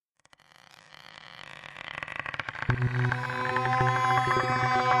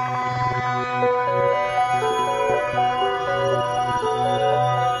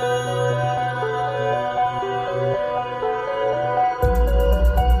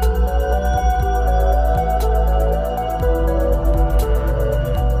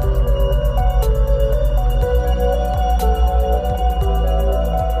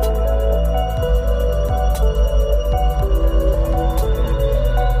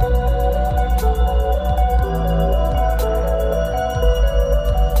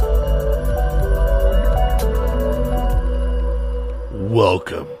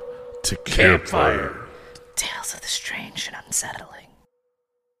Welcome to Campfire. Tales of the strange and unsettling.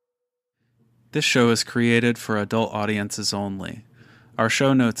 This show is created for adult audiences only. Our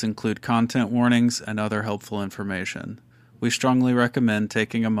show notes include content warnings and other helpful information. We strongly recommend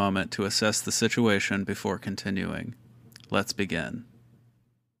taking a moment to assess the situation before continuing. Let's begin.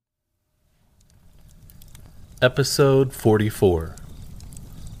 Episode 44.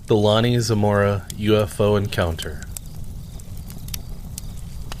 The Lonnie Zamora UFO Encounter.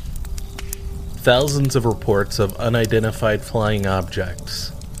 Thousands of reports of unidentified flying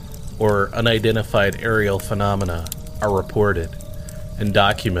objects, or unidentified aerial phenomena, are reported and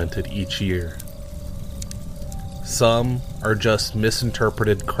documented each year. Some are just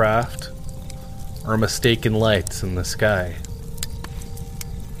misinterpreted craft or mistaken lights in the sky.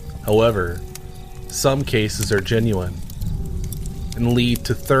 However, some cases are genuine and lead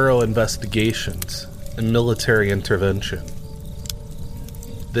to thorough investigations and military intervention.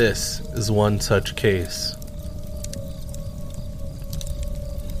 This is one such case.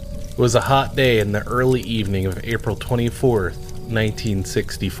 It was a hot day in the early evening of April 24th,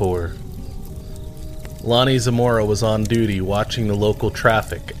 1964. Lonnie Zamora was on duty watching the local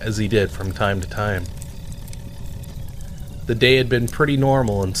traffic as he did from time to time. The day had been pretty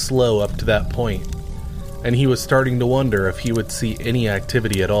normal and slow up to that point, and he was starting to wonder if he would see any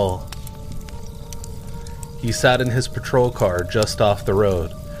activity at all. He sat in his patrol car just off the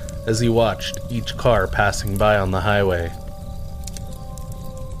road as he watched each car passing by on the highway.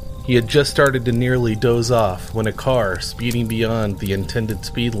 He had just started to nearly doze off when a car speeding beyond the intended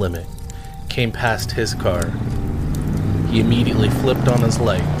speed limit came past his car. He immediately flipped on his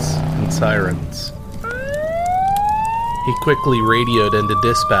lights and sirens. He quickly radioed into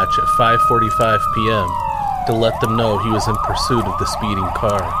dispatch at 5:45 p.m. to let them know he was in pursuit of the speeding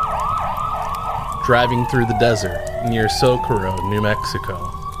car, driving through the desert near Socorro, New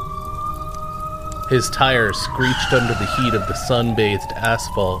Mexico. His tires screeched under the heat of the sun-bathed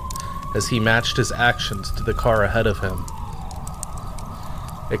asphalt as he matched his actions to the car ahead of him.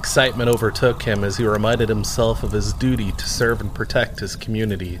 Excitement overtook him as he reminded himself of his duty to serve and protect his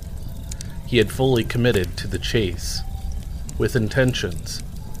community. He had fully committed to the chase, with intentions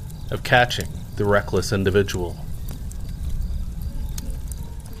of catching the reckless individual.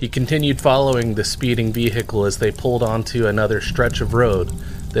 He continued following the speeding vehicle as they pulled onto another stretch of road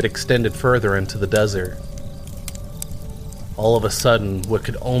that extended further into the desert. All of a sudden, what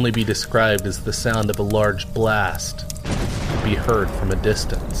could only be described as the sound of a large blast could be heard from a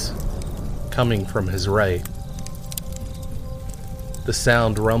distance, coming from his right. The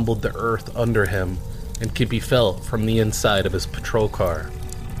sound rumbled the earth under him and could be felt from the inside of his patrol car.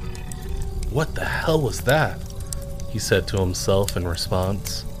 "What the hell was that?" he said to himself in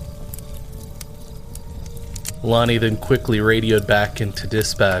response. Lonnie then quickly radioed back into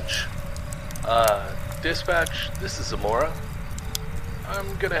dispatch. Dispatch, this is Zamora.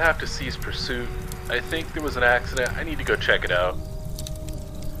 I'm gonna have to cease pursuit. I think there was an accident. I need to go check it out.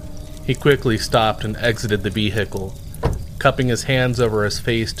 He quickly stopped and exited the vehicle. Cupping his hands over his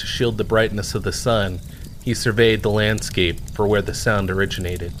face to shield the brightness of the sun, he surveyed the landscape for where the sound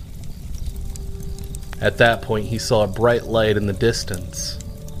originated. At that point, he saw a bright light in the distance.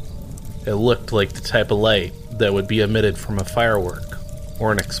 It looked like the type of light that would be emitted from a firework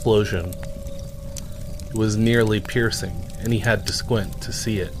or an explosion. It was nearly piercing, and he had to squint to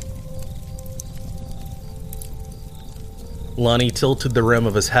see it. Lonnie tilted the rim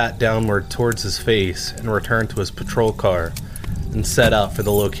of his hat downward towards his face and returned to his patrol car and set out for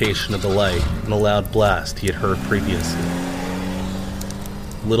the location of the light and the loud blast he had heard previously.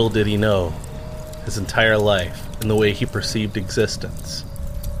 Little did he know, his entire life and the way he perceived existence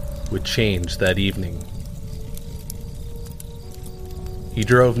would change that evening. He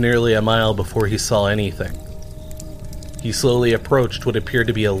drove nearly a mile before he saw anything. He slowly approached what appeared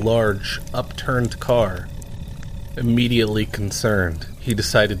to be a large, upturned car. Immediately concerned, he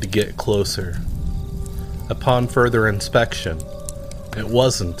decided to get closer. Upon further inspection, it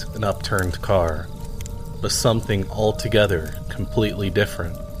wasn't an upturned car, but something altogether completely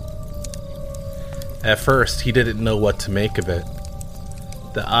different. At first, he didn't know what to make of it.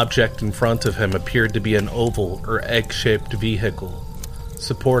 The object in front of him appeared to be an oval or egg-shaped vehicle,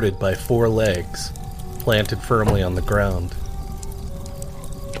 supported by 4 legs, planted firmly on the ground.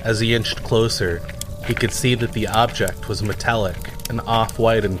 As he inched closer, he could see that the object was metallic and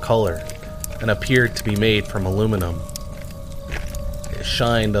off-white in color, and appeared to be made from aluminum. It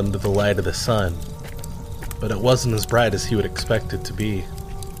shined under the light of the sun, but it wasn't as bright as he would expect it to be.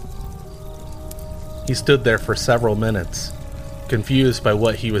 He stood there for several minutes, confused by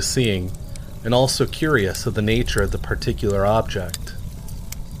what he was seeing, and also curious of the nature of the particular object.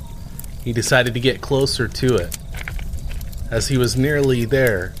 He decided to get closer to it. As he was nearly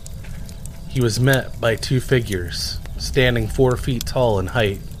there, he was met by 2 figures, standing 4 feet tall in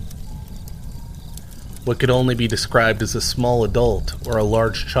height. What could only be described as a small adult or a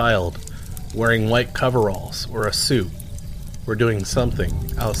large child, wearing white coveralls or a suit, were doing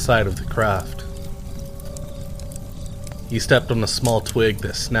something outside of the craft. He stepped on a small twig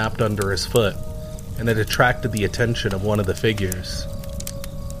that snapped under his foot, and it attracted the attention of one of the figures.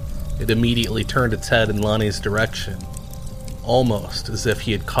 It immediately turned its head in Lonnie's direction, almost as if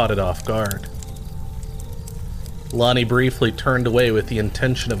he had caught it off guard. Lonnie briefly turned away with the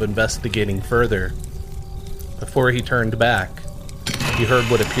intention of investigating further. Before he turned back, he heard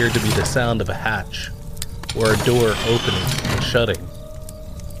what appeared to be the sound of a hatch, or a door opening and shutting.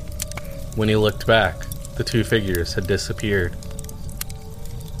 When he looked back, the 2 figures had disappeared.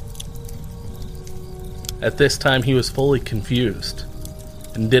 At this time, he was fully confused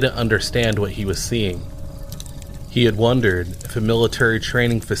and didn't understand what he was seeing. He had wondered if a military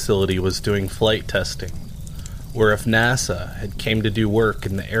training facility was doing flight testing, or if NASA had came to do work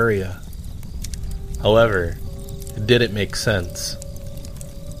in the area. However, it didn't make sense.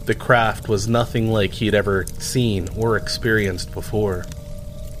 The craft was nothing like he had ever seen or experienced before.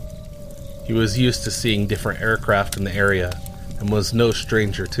 He was used to seeing different aircraft in the area and was no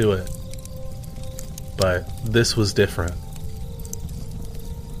stranger to it. But this was different.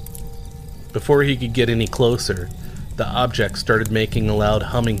 Before he could get any closer, the object started making a loud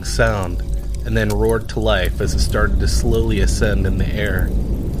humming sound and then roared to life as it started to slowly ascend in the air.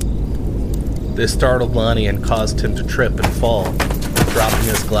 This startled Lonnie and caused him to trip and fall, dropping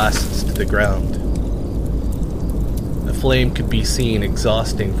his glasses to the ground. The flame could be seen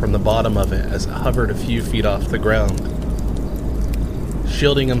exhausting from the bottom of it as it hovered a few feet off the ground.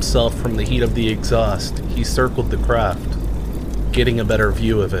 Shielding himself from the heat of the exhaust, he circled the craft, getting a better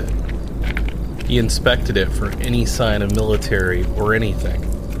view of it. He inspected it for any sign of military or anything,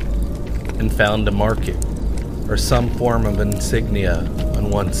 and found a marking, or some form of insignia on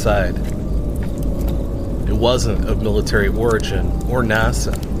one side. It wasn't of military origin, or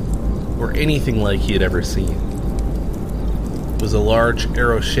NASA, or anything like he had ever seen. It was a large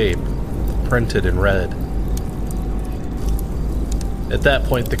arrow shape, printed in red. At that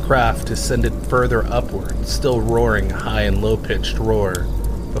point, the craft ascended further upward, still roaring a high and low-pitched roar,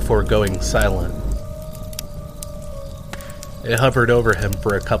 before going silent. It hovered over him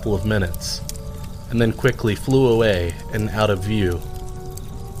for a couple of minutes, and then quickly flew away and out of view.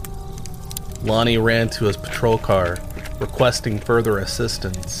 Lonnie ran to his patrol car, requesting further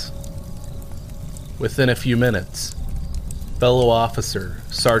assistance. Within a few minutes, fellow officer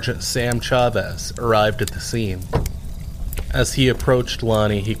Sergeant Sam Chavez arrived at the scene. As he approached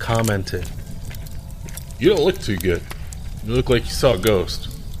Lonnie, he commented, "You don't look too good. You look like you saw a ghost."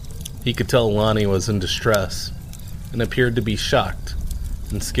 He could tell Lonnie was in distress, and appeared to be shocked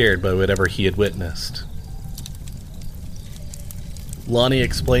and scared by whatever he had witnessed. Lonnie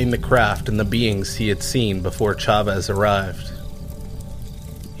explained the craft and the beings he had seen before Chavez arrived.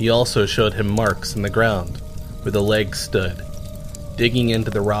 He also showed him marks in the ground where the legs stood, digging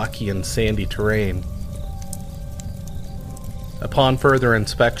into the rocky and sandy terrain. Upon further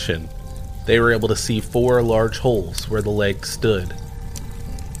inspection, they were able to see 4 large holes where the legs stood,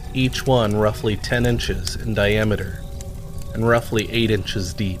 each one roughly 10 inches in diameter and roughly 8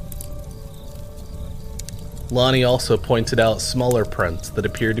 inches deep. Lonnie also pointed out smaller prints that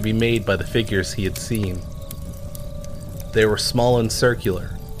appeared to be made by the figures he had seen. They were small and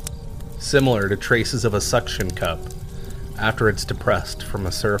circular, similar to traces of a suction cup after it's depressed from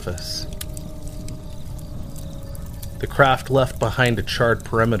a surface. The craft left behind a charred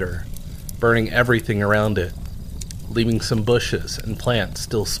perimeter, burning everything around it, leaving some bushes and plants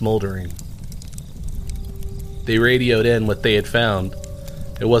still smoldering. They radioed in what they had found.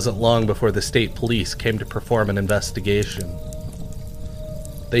 It wasn't long before the state police came to perform an investigation.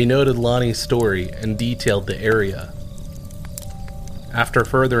 They noted Lonnie's story and detailed the area. After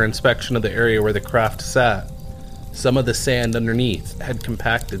further inspection of the area where the craft sat, some of the sand underneath had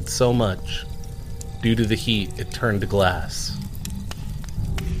compacted so much Due to the heat, it turned to glass.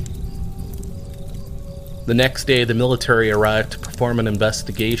 The next day, the military arrived to perform an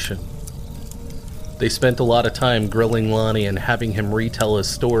investigation. They spent a lot of time grilling Lonnie and having him retell his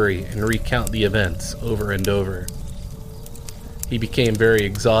story and recount the events over and over. He became very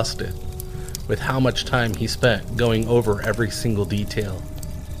exhausted with how much time he spent going over every single detail.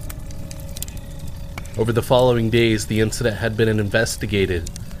 Over the following days, the incident had been investigated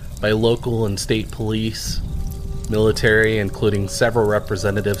by local and state police, military, including several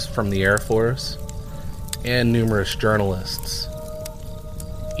representatives from the Air Force, and numerous journalists.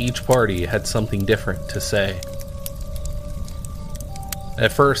 Each party had something different to say.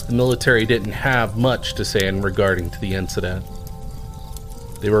 At first, the military didn't have much to say in regarding to the incident.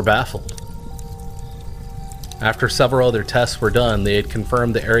 They were baffled. After several other tests were done, they had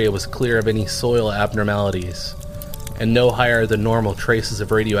confirmed the area was clear of any soil abnormalities, and no higher than normal traces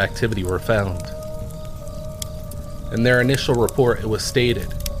of radioactivity were found. In their initial report, it was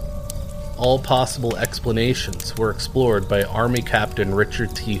stated, all possible explanations were explored by Army Captain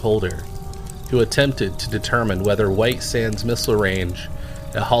Richard T. Holder, who attempted to determine whether White Sands Missile Range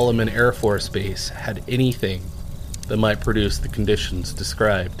at Holloman Air Force Base had anything that might produce the conditions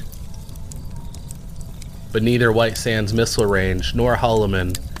described. But neither White Sands Missile Range nor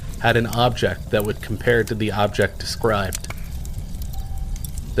Holloman had an object that would compare to the object described.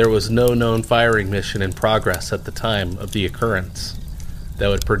 There was no known firing mission in progress at the time of the occurrence that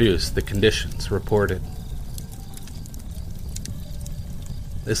would produce the conditions reported.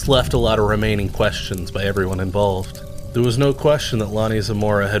 This left a lot of remaining questions by everyone involved. There was no question that Lonnie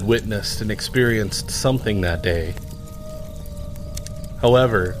Zamora had witnessed and experienced something that day.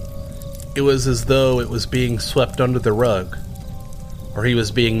 However, it was as though it was being swept under the rug, or he was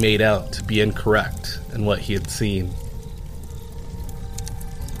being made out to be incorrect in what he had seen.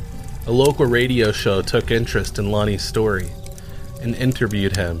 A local radio show took interest in Lonnie's story and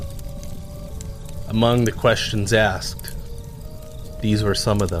interviewed him. Among the questions asked, these were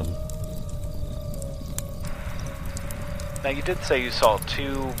some of them. Now, you did say you saw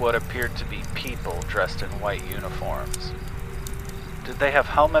two what appeared to be people dressed in white uniforms. Did they have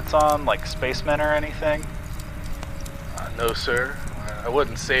helmets on, like spacemen or anything? No, sir. I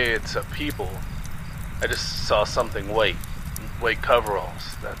wouldn't say it's a people. I just saw something white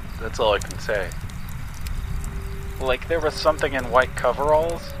coveralls. That's all I can say. Like there was something in white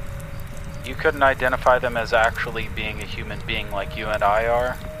coveralls? You couldn't identify them as actually being a human being like you and I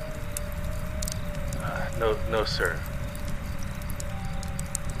are? No, sir.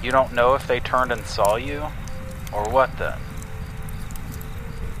 You don't know if they turned and saw you? Or what then?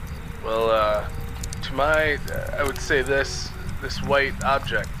 Well, I would say this white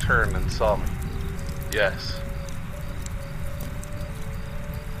object turned and saw me. Yes.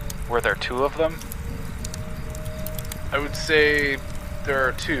 Were there two of them? I would say there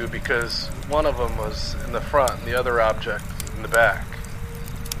are two, because one of them was in the front and the other object in the back.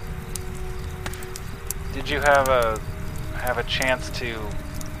 Did you have a chance to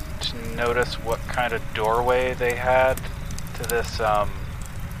notice what kind of doorway they had to this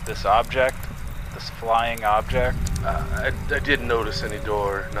object, this flying object? I didn't notice any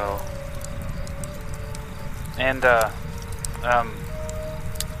door, no. And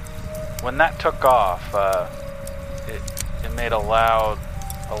when that took off, it made a loud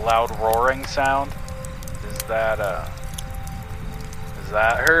roaring sound. Is that?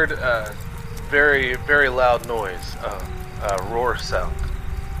 I heard a very, very loud noise, roar sound.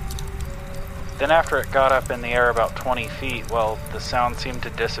 Then after it got up in the air about 20 feet, well, the sound seemed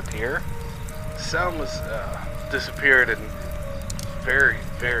to disappear. The sound was disappeared and very,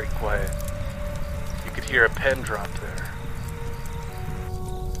 very quiet. You could hear a pen drop there.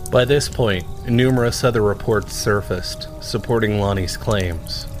 By this point, numerous other reports surfaced supporting Lonnie's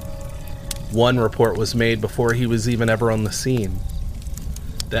claims. One report was made before he was even ever on the scene.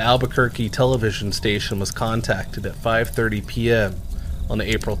 The Albuquerque television station was contacted at 5:30 p.m. on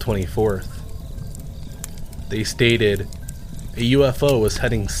April 24th. They stated a UFO was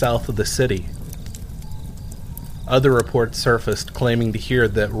heading south of the city. Other reports surfaced claiming to hear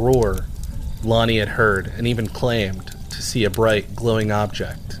that roar Lonnie had heard, and even claimed to see a bright, glowing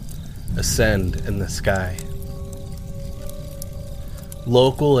object ascend in the sky.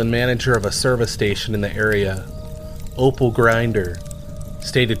 Local and manager of a service station in the area, Opal Grinder,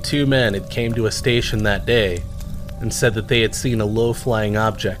 stated two men had came to a station that day and said that they had seen a low-flying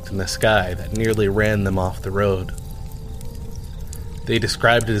object in the sky that nearly ran them off the road. They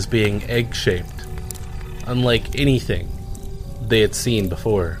described it as being egg-shaped, unlike anything they had seen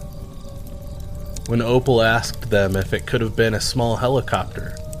before. When Opal asked them if it could have been a small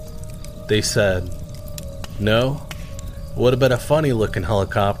helicopter, they said No? Would have been a funny-looking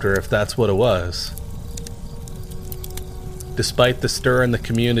helicopter if that's what it was. Despite the stir in the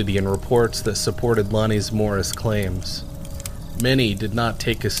community and reports that supported Lonnie Zamora's claims, many did not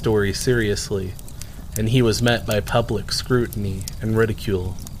take his story seriously, and he was met by public scrutiny and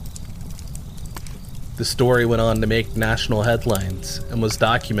ridicule. The story went on to make national headlines and was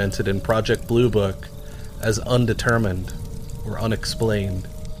documented in Project Blue Book as undetermined or unexplained.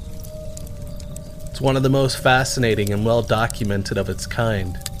 It's one of the most fascinating and well documented of its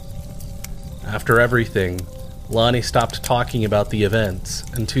kind. After everything, Lonnie stopped talking about the events,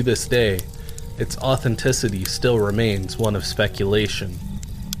 and to this day, its authenticity still remains one of speculation.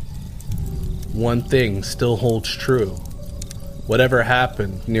 One thing still holds true. Whatever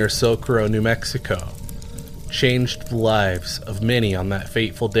happened near Socorro, New Mexico, changed the lives of many on that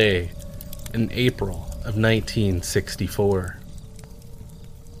fateful day in April of 1964.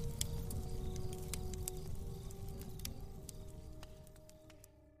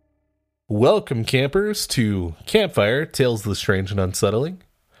 Welcome, campers, to Campfire Tales of the Strange and Unsettling.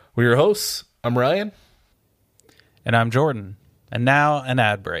 We're your hosts. I'm Ryan. And I'm Jordan. And now an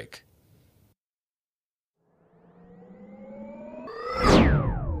ad break.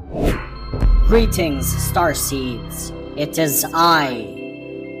 Greetings, Starseeds. It is I,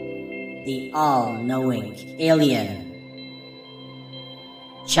 the all-knowing alien,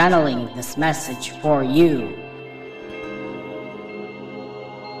 channeling this message for you.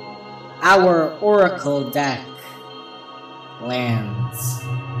 Our Oracle deck lands.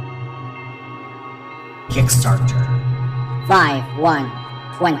 Kickstarter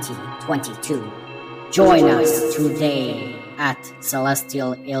 5/1/2022. Join us today at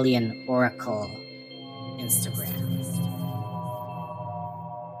Celestial Alien Oracle Instagram.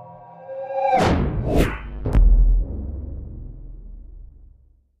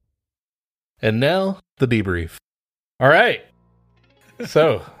 And now, the debrief. All right.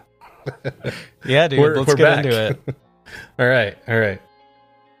 So... Yeah, dude, let's get back into it. All right.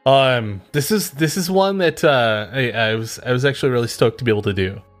 This is one that I was actually really stoked to be able to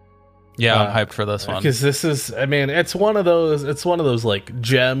do. Yeah, I'm hyped for this one because this is, I mean, it's one of those like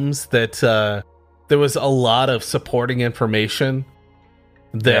gems that there was a lot of supporting information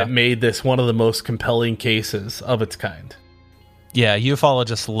that made this one of the most compelling cases of its kind. Yeah,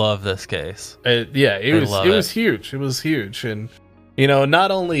 ufologists love this case. It was huge. It was huge, and you know,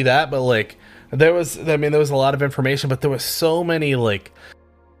 not only that, but like there was a lot of information, but there was so many, like,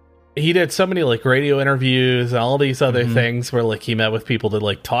 he did so many like radio interviews and all these other things where like he met with people to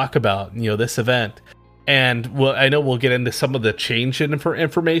like talk about, you know, this event. And I know we'll get into some of the change in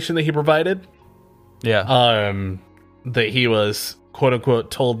information that he provided. Yeah. That he was quote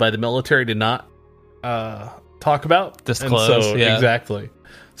unquote told by the military to not talk about, disclose. Exactly.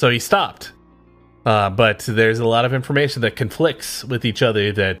 So he stopped. But there's a lot of information that conflicts with each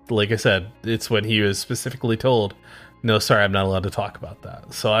other that, like I said, it's when he was specifically told, no, sorry, I'm not allowed to talk about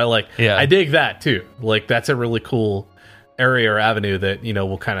that. So I dig that too. Like, that's a really cool area or avenue that, you know,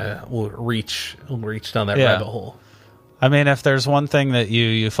 we'll reach down that rabbit hole. I mean, if there's one thing that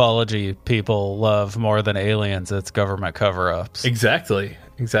you ufology people love more than aliens, it's government cover-ups. Exactly.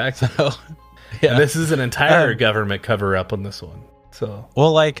 So, and this is an entire government cover-up on this one. So,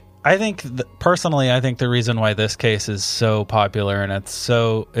 well, like, I think personally, I think the reason why this case is so popular and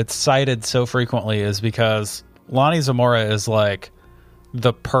it's cited so frequently is because Lonnie Zamora is like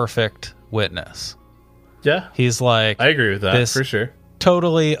the perfect witness. Yeah, he's like, I agree with that for sure.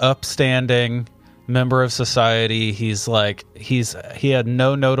 Totally upstanding member of society. He's like he had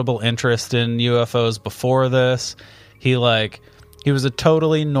no notable interest in UFOs before this. He was a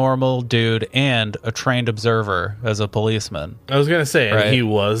totally normal dude and a trained observer as a policeman. I was going to say, right? He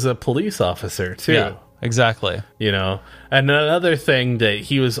was a police officer, too. Yeah, exactly. You know, and another thing that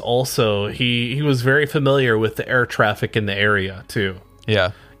he was also, he was very familiar with the air traffic in the area, too.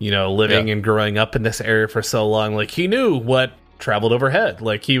 Yeah. You know, living and growing up in this area for so long, like, he knew what traveled overhead.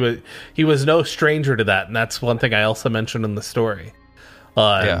 Like, he was no stranger to that, and that's one thing I also mentioned in the story.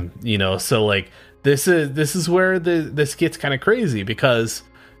 You know, so, like, This is where this gets kind of crazy, because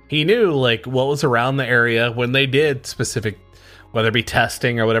he knew like what was around the area when they did specific, whether it be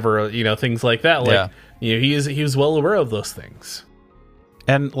testing or whatever, you know, things like that. Like, you know, he was well aware of those things.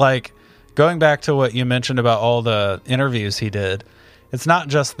 And like going back to what you mentioned about all the interviews he did, it's not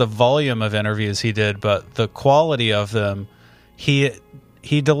just the volume of interviews he did, but the quality of them. His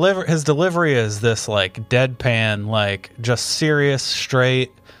delivery is this like deadpan, like just serious,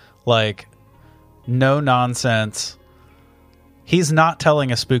 straight, like no nonsense. He's not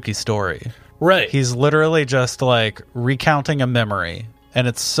telling a spooky story. Right. He's literally just like recounting a memory. And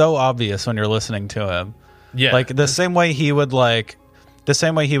it's so obvious when you're listening to him. Yeah. Like the same way he would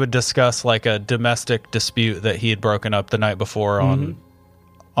discuss like a domestic dispute that he had broken up the night before on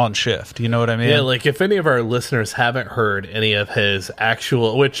shift. You know what I mean? Yeah, like if any of our listeners haven't heard any of his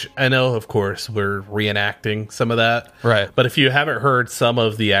actual, which I know, of course, we're reenacting some of that. Right. But if you haven't heard some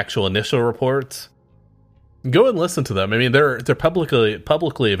of the actual initial reports, go and listen to them. I mean, they're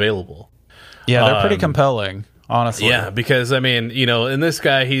publicly available. Yeah, they're pretty compelling, honestly. Yeah, because I mean, and this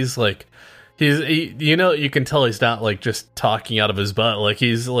guy, he's like, you can tell he's not like just talking out of his butt. Like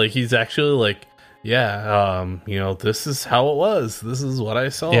he's actually like, yeah, this is how it was. This is what I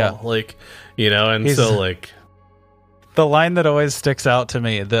saw. Yeah. Like, and so like the line that always sticks out to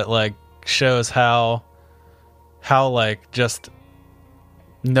me that like shows how like just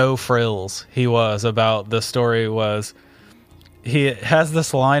no frills he was about the story was he has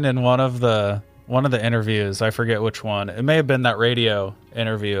this line in one of the interviews. I forget which one. It may have been that radio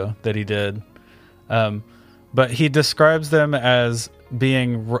interview that he did. But he describes them as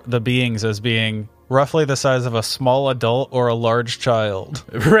being roughly the size of a small adult or a large child.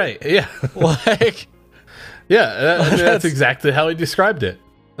 Right. Yeah. Like, yeah, that's exactly how he described it.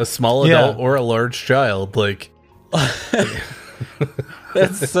 A small adult or a large child. Like,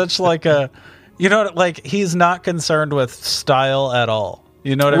 that's such like a, like he's not concerned with style at all.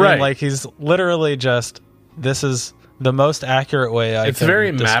 You know what I mean? Like he's literally just, this is the most accurate way I can describe this. It's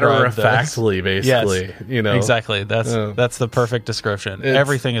very matter-of-factly, basically. Yes, exactly. That's the perfect description.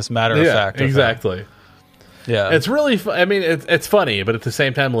 Everything is matter-of-fact. Yeah, exactly. Yeah. It's really, I mean, it's funny, but at the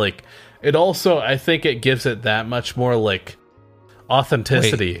same time, like, it also, I think it gives it that much more, like,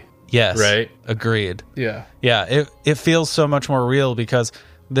 authenticity. Yes. Right? Agreed. Yeah. Yeah, it feels so much more real because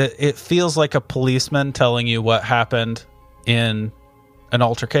it feels like a policeman telling you what happened in an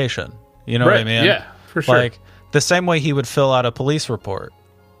altercation. You know what I mean? Yeah, for sure. Like, the same way he would fill out a police report,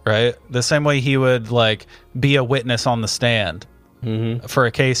 right? The same way he would, like, be a witness on the stand for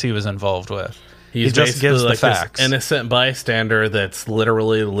a case he was involved with. He just gives like the facts. This innocent bystander that's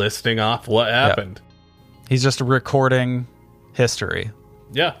literally listing off what happened. Yep. He's just recording history.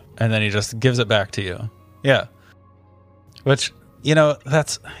 Yeah. And then he just gives it back to you. Yeah. Which,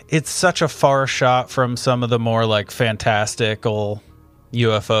 it's such a far shot from some of the more, like, fantastical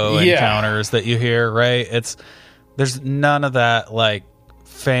UFO encounters that you hear, right? There's none of that like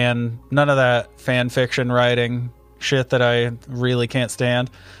fan fiction writing shit that I really can't stand.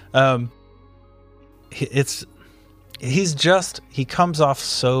 He comes off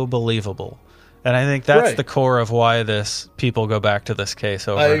so believable, and I think that's the core of why people go back to this case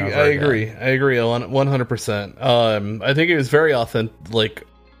over and over again. I agree 100%. I think it was very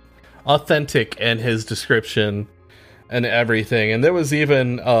authentic in his description and everything. And there was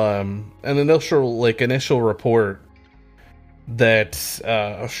even an initial report that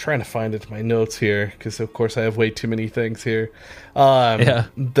I was trying to find it in my notes here because of course I have way too many things here.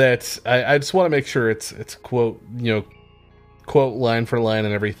 That I just want to make sure it's quote line for line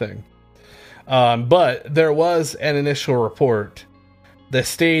and everything. But there was an initial report that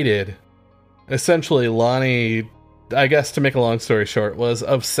stated essentially Lonnie, I guess to make a long story short, was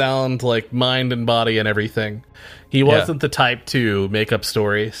of sound like mind and body and everything. He wasn't the type to make up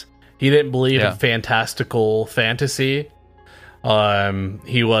stories. He didn't believe in fantastical fantasy.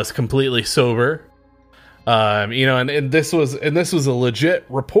 He was completely sober. And this was a legit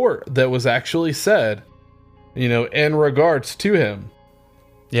report that was actually said, in regards to him.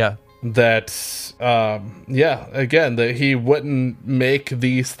 Yeah. That again, that he wouldn't make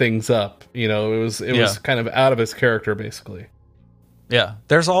these things up. It was kind of out of his character, basically. Yeah.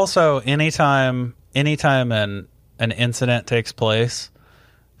 There's also anytime an incident takes place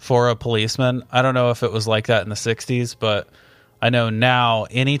for a policeman, I don't know if it was like that in the 60s, but I know now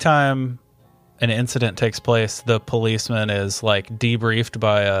anytime an incident takes place, the policeman is like debriefed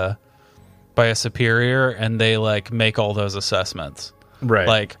by a superior, and they like make all those assessments. Right.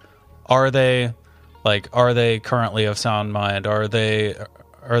 Like, are they currently of sound mind? Are they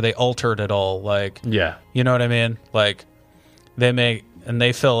altered at all? Like, yeah, you know what I mean? Like, they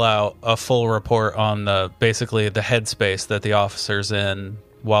fill out a full report on basically the headspace that the officer's in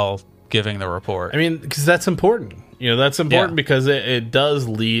while giving the report. I mean, because that's important. That's important because it does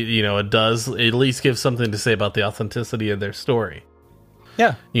lead, it does at least give something to say about the authenticity of their story.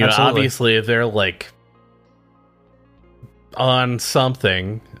 Yeah. Obviously if they're like on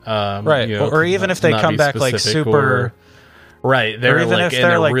something, right. Or even if they come back like super, right. They're like in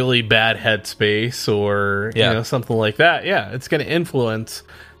a really bad headspace or, something like that. Yeah. It's going to influence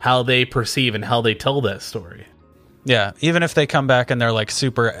how they perceive and how they tell that story. Yeah, even if they come back and they're like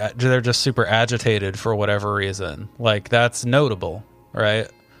they're just super agitated for whatever reason, like that's notable, right?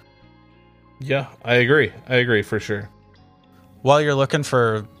 Yeah, I agree for sure. While you're looking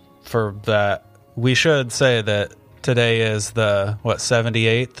for that, we should say that today is the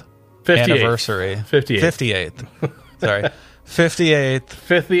 78th 58th. anniversary. 58th. Sorry.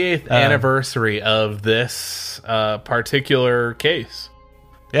 58th anniversary of this particular case.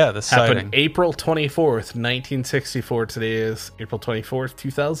 Yeah, this happened sighting. April 24th, 1964. Today is April 24th,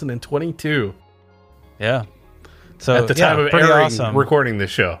 2022. Yeah. So at the time of airing, awesome. recording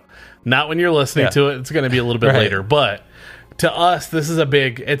this show. Not when you're listening to it. It's going to be a little bit later. But to us, this is a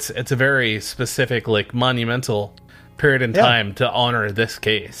big, it's a very specific, like, monumental period in time to honor this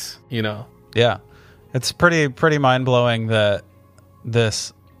case, you know? Yeah. It's pretty mind-blowing that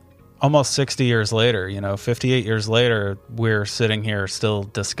this, almost 60 years later, 58 years later, we're sitting here still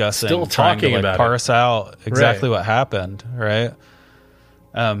discussing, trying to, like, about parse out exactly what happened, right?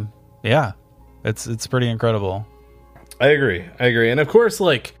 Yeah. It's pretty incredible. I agree. And of course,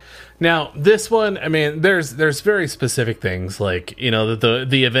 like, now this one, I mean, there's very specific things, like,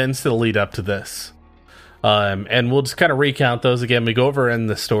 the events that lead up to this. And we'll just kind of recount those again. We go over in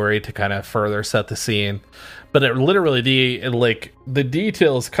the story to kind of further set the scene. But it literally, the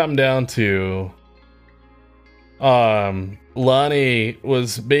details come down to, Lonnie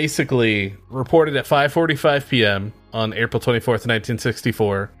was basically reported at 5:45 p.m. on April 24th,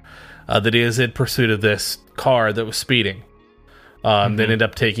 1964, that he is in pursuit of this car that was speeding. They ended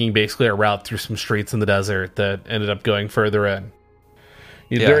up taking basically a route through some streets in the desert that ended up going further in.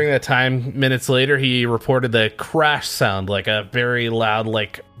 During that time, minutes later, he reported the crash sound, like a very loud,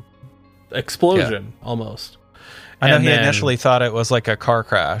 like, explosion, almost. I know he initially thought it was like a car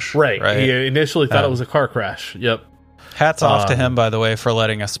crash. Right. He initially thought it was a car crash. Yep. Hats off to him, by the way, for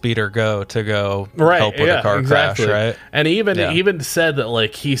letting a speeder go help with a car crash, right? And he even said that,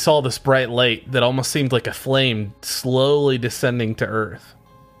 like, he saw this bright light that almost seemed like a flame slowly descending to Earth.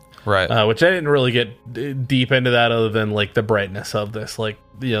 Right. Which I didn't really get deep into that other than, like, the brightness of this, like,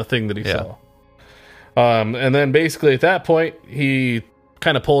 thing that he saw. And then basically at that point, he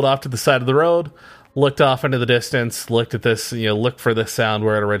kind of pulled off to the side of the road, looked off into the distance, looked at this, looked for this sound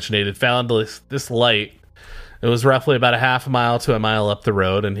where it originated, found this light. It was roughly about a half a mile to a mile up the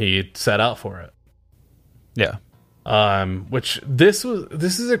road, and he set out for it. Yeah. Which this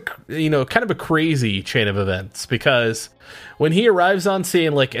is a kind of a crazy chain of events, because when he arrives on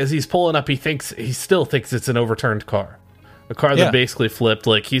scene, like, as he's pulling up, he still thinks it's an overturned car, a car that basically flipped.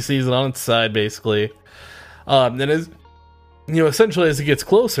 Like, he sees it on its side, basically. And as essentially as he gets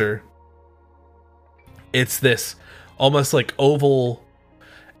closer, it's this almost like oval,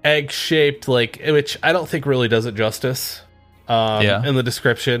 egg-shaped, like, which I don't think really does it justice. In the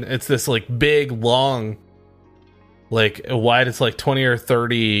description, it's this, like, big, long, like, wide. It's like 20 or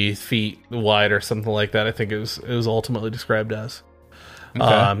 30 feet wide or something like that. I think it was ultimately described as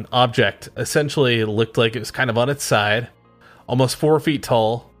object. Essentially, it looked like it was kind of on its side, almost 4 feet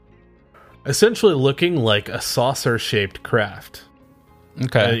tall, essentially looking like a saucer-shaped craft.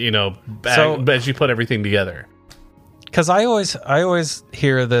 Okay. As you put everything together. Because I always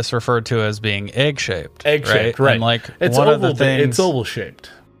hear this referred to as being egg-shaped. Egg-shaped, right. And, like, it's one oval, of the things, it's oval-shaped.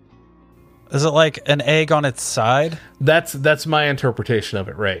 Is it like an egg on its side? That's my interpretation of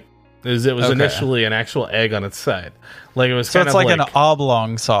it, right. It was initially an actual egg on its side. Like, it was so kind it's of like an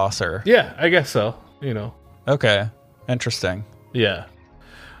oblong saucer. Yeah, I guess so. Okay. Interesting. Yeah.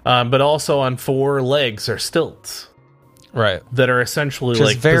 But also on 4 legs are stilts. Right. That are essentially, which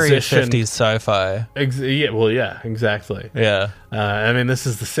like, is very positioned 50s sci-fi. Yeah, exactly. Yeah. I mean, this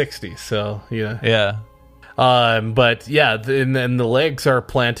is the 60s, so, Yeah. But yeah, and the legs are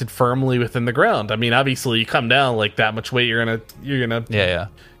planted firmly within the ground. I mean, obviously, you come down like that much weight, you're gonna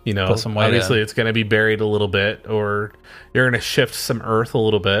put some weight obviously in. It's gonna be buried a little bit, or you're gonna shift some earth a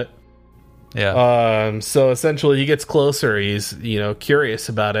little bit. Yeah. So essentially, he gets closer. He's curious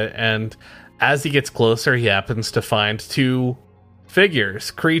about it, and as he gets closer, he happens to find 2 figures,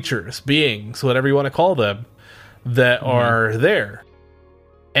 creatures, beings, whatever you want to call them, that are there.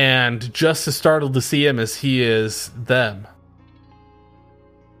 And just as startled to see him as he is them.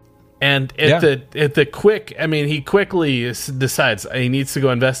 And he quickly decides he needs to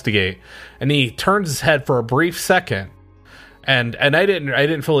go investigate, and he turns his head for a brief second, and I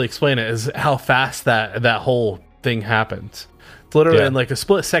didn't fully explain it, as how fast that whole thing happens. It's literally in like a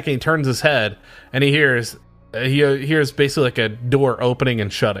split second. He turns his head, and he hears basically like a door opening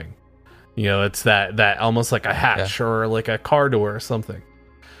and shutting. It's that almost like a hatch or like a car door or something.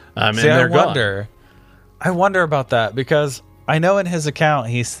 And they're gone. I wonder about that, because I know in his account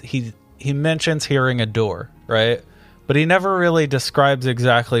he mentions hearing a door, right? but he never really describes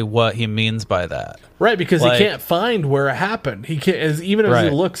exactly what he means by that. Right, because Like- he can't find where it happened. He can't, as he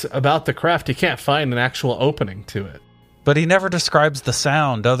Right. looks about the craft, he can't find an actual opening to it. But he never describes the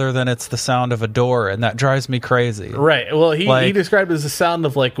sound other than it's the sound of a door, and that drives me crazy. Right. Well, he Like- described it as the sound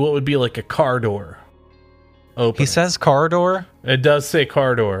of like what would be like a car door opening. He says car door? It does say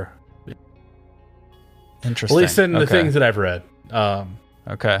car door, Interesting. at least in the Okay. things that I've read.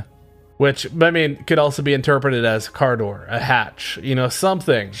 Okay, Which, I mean, could also be interpreted as a car door, a hatch,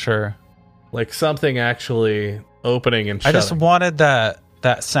 something sure. like something actually opening and I shutting. just wanted that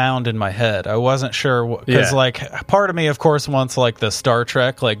sound in my head. I wasn't sure because Yeah. like part of me, of course, wants like the Star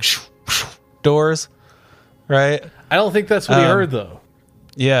Trek like doors, right? I don't think that's what he Um, heard though.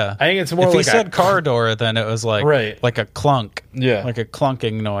 Yeah. I think it's more if like he said car door, then it was like Right. like a clunk, Yeah. like a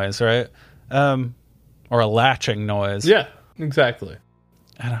clunking noise, right? Or a latching noise. Yeah, exactly.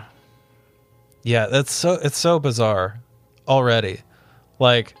 Yeah, it's so bizarre already.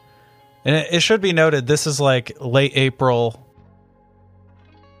 Like, and it should be noted, this is like late April.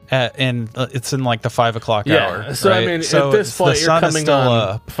 It's in like the 5 o'clock hour. Yeah, so right? I mean, So at this the point, you're sun is coming still on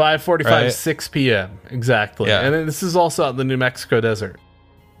up, 5:45, right? 6 p.m. exactly. Yeah. And then this is also out in the New Mexico desert.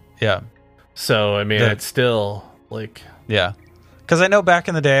 Yeah, So I mean, The- it's still like yeah. Because I know back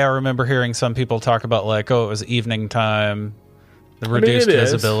in the day, I remember hearing some people talk about like, oh, it was evening time, the reduced it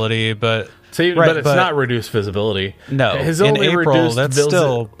is. visibility, but so, Right, but it's not reduced visibility. no, His in only April reduced that's visi-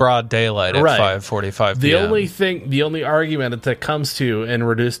 still broad daylight at Right. 5:45 The p.m. the only argument that comes to in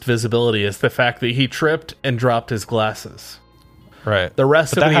reduced visibility is the fact that he tripped and dropped his glasses. right. The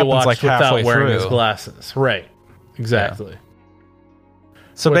rest But of that it he happens, watched like, without halfway wearing his through. glasses. Right. Exactly.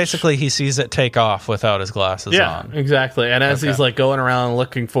 So which- basically, he sees it take off without his glasses Yeah, on. exactly. And as Okay. he's like going around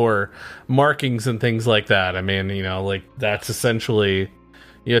looking for markings and things like that, I mean, like that's essentially,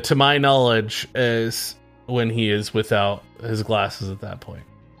 to my knowledge, is when he is without his glasses at that point.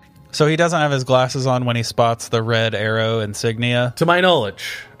 So he doesn't have his glasses on when he spots the red arrow insignia. To my knowledge,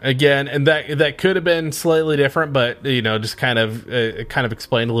 again, and that could have been slightly different, but just kind of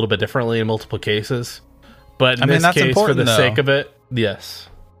explained a little bit differently in multiple cases. But in I mean, this that's case, for important, the though. sake of it, yes,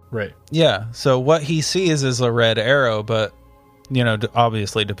 right. Yeah. So what he sees is a red arrow, but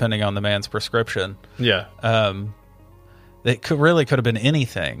obviously, depending on the man's prescription, Yeah, it could have been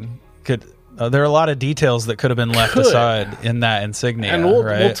anything. There are a lot of details that could have been left aside in that insignia. and we'll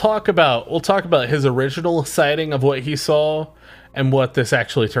right? talk about his original sighting of what he saw and what this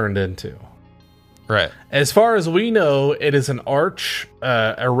actually turned into. Right. As far as we know, it is an arch,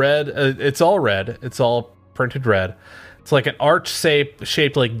 a red. It's all red. It's all printed red. It's like an arch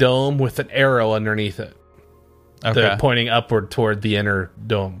shaped like dome with an arrow underneath it, Okay. pointing upward toward the inner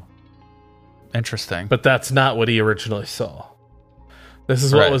dome. Interesting. But that's not what he originally saw. This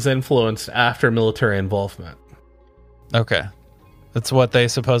is what Right. was influenced after military involvement. Okay. That's what they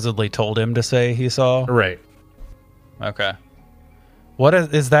supposedly told him to say he saw. Right. Okay. What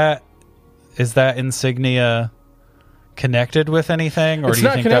is that? Is that insignia connected with anything, or It's do you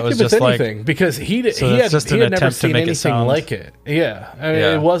not think that was connected with just anything like? because he So had that's just an never attempt to seen make it anything sound- like it. Yeah, I mean,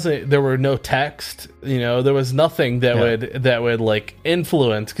 Yeah. it wasn't. There were no text. There was nothing that would like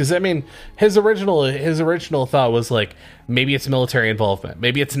influence. Because I mean, his original thought was like maybe it's military involvement,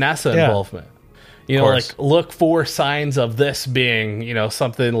 maybe it's NASA Yeah. involvement. course. Like look for signs of this being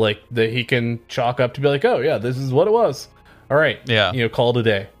something like that he can chalk up to be like, oh yeah, this is what it was. All right, Yeah. call it a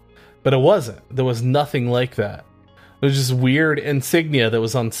day. But it wasn't. There was nothing like that. It was just weird insignia that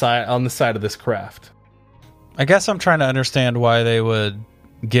was on the side of this craft. I guess I'm trying to understand why they would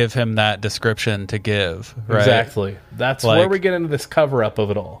give him that description to give. Right? Exactly. That's Like- where we get into this cover up of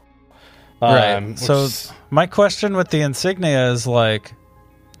it all. Right. Which So is- my question with the insignia is like,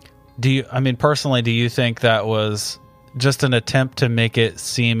 do you think that was just an attempt to make it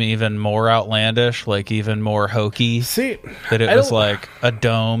seem even more outlandish, like even more hokey? see, That it I was don't- like a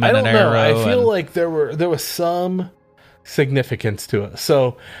dome I and don't an know. arrow. I feel and- like there was some significance to it.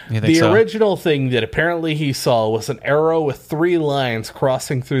 So You think the so? original thing that apparently he saw was an arrow with 3 lines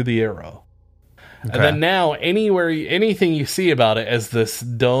crossing through the arrow. Okay. And then now anything you see about it is this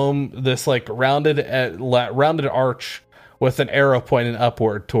dome, this like rounded arch with an arrow pointing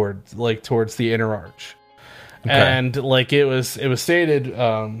upward towards the inner arch. Okay. And like it was stated,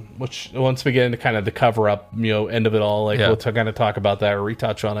 which once we get into kind of the cover up, end of it all, like Yeah. we'll kind of talk about that or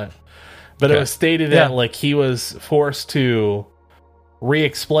retouch on it. But it Okay. was stated Yeah. that like he was forced to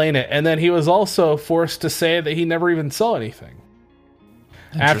re-explain it, and then he was also forced to say that he never even saw anything.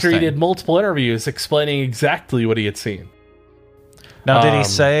 After he Interesting. did multiple interviews explaining exactly what he had seen. Now, did he Um,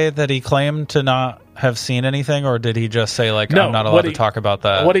 say that he claimed to not have seen anything, or did he just say like, No, I'm not what allowed to he- talk about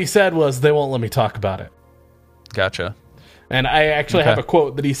that? What he said was, they won't let me talk about it. Gotcha. And I actually have a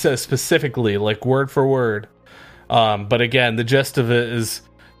quote that he says specifically, like word for word. But again, the gist of it is,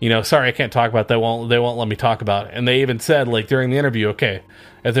 sorry, I can't talk about that. They won't let me talk about it. And they even said, like, during the interview, okay,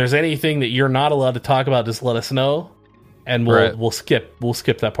 if there's anything that you're not allowed to talk about, just let us know, and we'll skip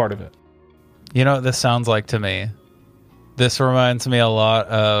that part of it. You know what this sounds like to me? This reminds me a lot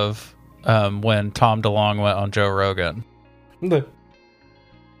of when Tom DeLonge went on Joe Rogan.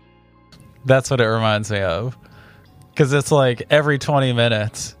 That's what it reminds me of. Because it's like every 20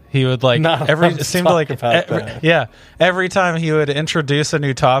 minutes he would like every time he would introduce a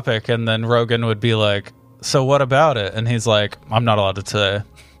new topic, and then Rogan would be like, "So what about it?" And he's like, "I'm not allowed to say."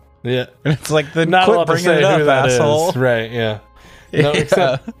 Yeah, and it's like, then not quit bringing it up, asshole. Right? Yeah. No,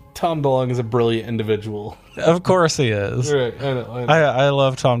 except Tom DeLonge is a brilliant individual. Of course he is. Right. I know. I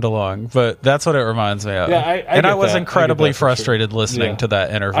love Tom DeLonge, but that's what it reminds me of. Yeah, I was incredibly frustrated listening to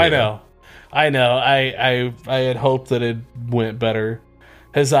that interview. I know. I had hoped that it went better.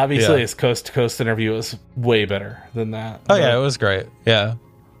 His coast to coast interview was way better than that. Oh yeah, it was great. Yeah,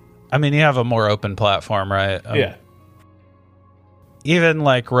 I mean, you have a more open platform, right? Yeah. Even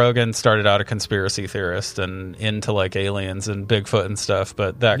like Rogan started out a conspiracy theorist and into like aliens and Bigfoot and stuff,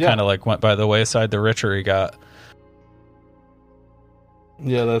 but that kind of like went by the wayside the richer he got.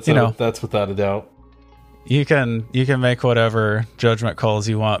 Yeah, that's without a doubt. You can make whatever judgment calls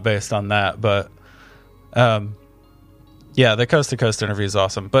you want based on that, but the coast to coast interview is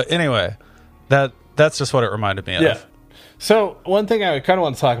awesome. But anyway, that's just what it reminded me of. Yeah. So one thing I kind of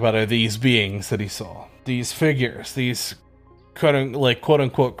want to talk about are these beings that he saw, these figures, these quote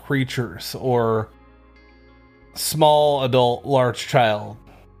unquote creatures, or small adult, large child,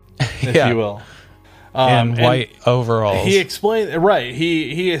 if you will. And white overalls. He explained, right,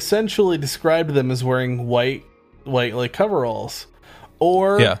 he essentially described them as wearing white like coveralls,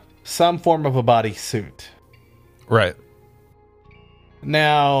 or some form of a bodysuit. Right.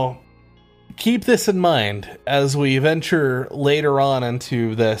 Now, keep this in mind as we venture later on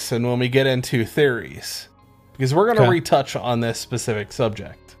into this, and when we get into theories, because we're going to retouch on this specific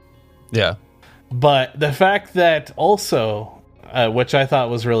subject. Yeah. But the fact that also, which I thought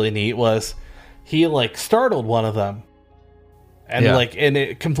was really neat, was he like startled one of them, and and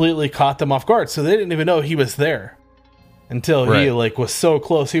it completely caught them off guard. So they didn't even know he was there until he like was so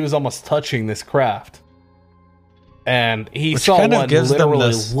close. He was almost touching this craft, and he saw one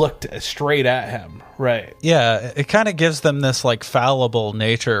literally looked straight at him. Right. Yeah, it kind of gives them this like fallible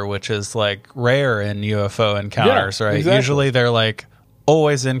nature, which is like rare in UFO encounters, right? Exactly. Usually they're like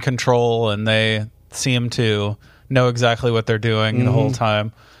always in control, and they seem to know exactly what they're doing the whole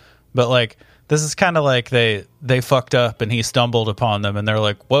time. But like, this is kind of like they fucked up and he stumbled upon them, and they're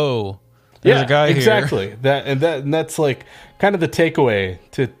like, "Whoa, there's a guy here." Exactly. That's like kind of the takeaway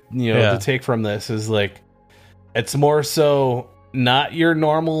to to take from this is like, it's more so not your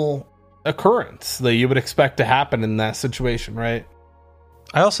normal occurrence that you would expect to happen in that situation, right?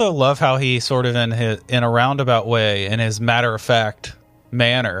 I also love how he sort of in a roundabout way, in his matter-of-fact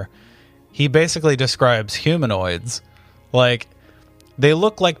manner, he basically describes humanoids like they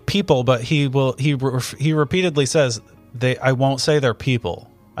look like people, but he repeatedly says I won't say they're people.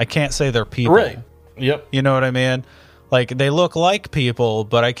 I can't say they're people. Right. Yep. You know what I mean? Like, they look like people,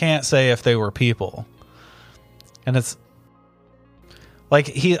 but I can't say if they were people. And it's like,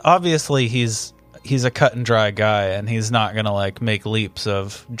 he's a cut and dry guy, and he's not gonna like make leaps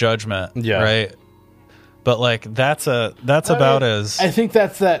of judgment, right? But like, that's about as I think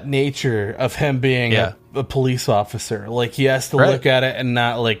that's that nature of him being a police officer. Like, he has to look at it and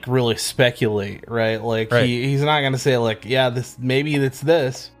not like really speculate, right? Like he's not gonna say like, this maybe it's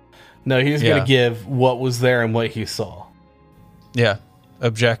this. No, he's gonna give what was there and what he saw. Yeah,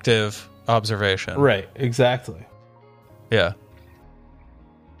 objective observation. Right. Exactly. Yeah.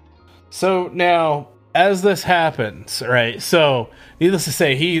 So now, as this happens, right? So, needless to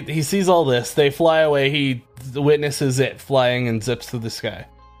say, he sees all this. They fly away. He witnesses it flying and zips through the sky.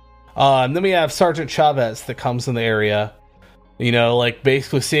 And then we have Sergeant Chavez that comes in the area. Like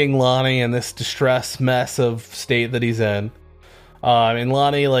basically seeing Lonnie in this distress mess of state that he's in. And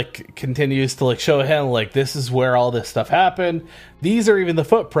Lonnie like continues to like show him like, this is where all this stuff happened. These are even the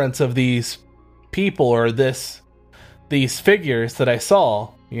footprints of these people, or these figures that I saw.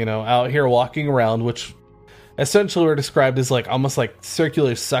 Out here walking around, which essentially were described as like almost like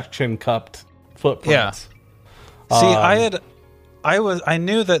circular suction cupped footprints. Yeah. See, I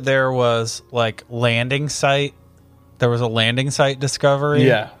knew that there was like landing site. There was a landing site discovery.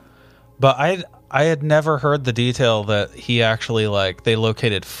 Yeah. But I had never heard the detail that he actually like they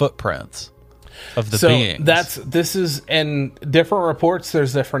located footprints of the beings. This is in different reports.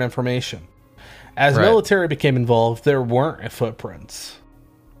 There's different information. As Right. military became involved, there weren't footprints.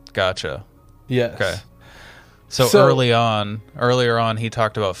 Gotcha. Yes. Okay. So earlier on, he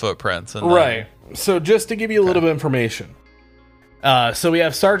talked about footprints. And Right. So just to give you a little bit of information. So we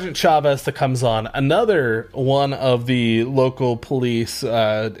have Sergeant Chavez that comes on. Another one of the local police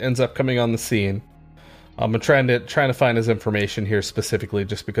ends up coming on the scene. I'm trying to find his information here specifically,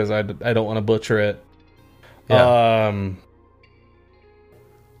 just because I don't want to butcher it. Yeah.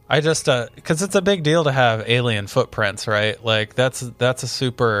 I just because it's a big deal to have alien footprints, right? Like that's a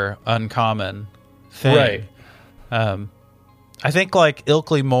super uncommon thing, Right. I think like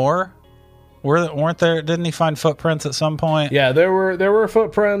Ilkley Moore, weren't there? Didn't he find footprints at some point? Yeah, there were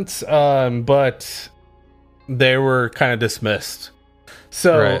footprints, but they were kind of dismissed.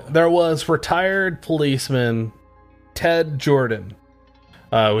 So Right. there was retired policeman Ted Jordan,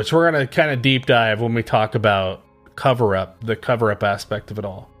 which we're going to kind of deep dive when we talk about the cover up aspect of it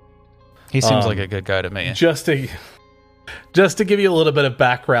all. He seems like a good guy to me. Just to give you a little bit of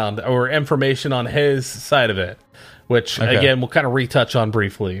background or information on his side of it, which Okay. again we'll kind of retouch on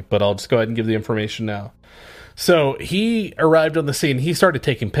briefly, but I'll just go ahead and give the information now. So he arrived on the scene. He started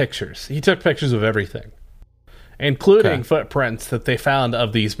taking pictures. He took pictures of everything, including Okay. footprints that they found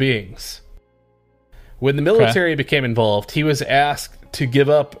of these beings. When the military became involved, he was asked to give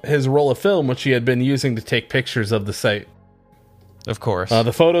up his roll of film, which he had been using to take pictures of the site. Of course.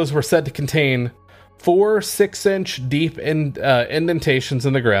 The photos were said to contain 4 6-inch deep indentations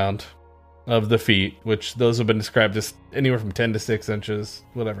in the ground of the feet, which those have been described as anywhere from 10 to 6 inches,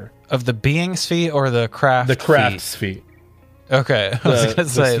 whatever. Of the being's feet or the craft? The craft's feet. Okay, I was going to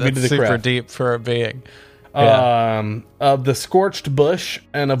say the feet of that's the super craft. deep for a being. Of the scorched bush,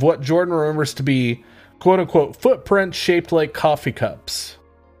 and of what Jordan remembers to be quote-unquote footprints shaped like coffee cups.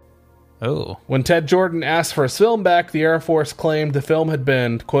 Oh, When Ted Jordan asked for his film back, the Air Force claimed the film had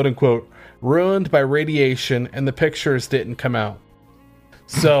been quote-unquote ruined by radiation and the pictures didn't come out.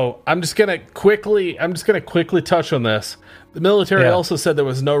 So I'm just gonna quickly touch on this. The military Yeah. also said there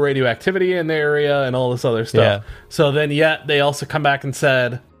was no radioactivity in the area and all this other stuff. Yeah. So then yet they also come back and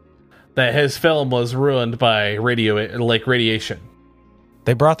said that his film was ruined by radiation,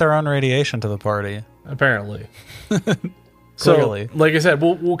 they brought their own radiation to the party. apparently. Clearly. So, like I said,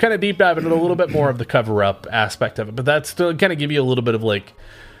 we'll kind of deep dive into a little bit more of the cover up aspect of it, but that's to kind of give you a little bit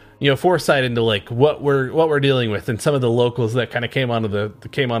of foresight into like what we're dealing with and some of the locals that kind of came onto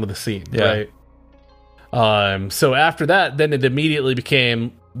the scene, Yeah. right? So after that, then it immediately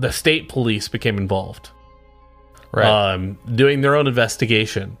became the state police became involved, Right. doing their own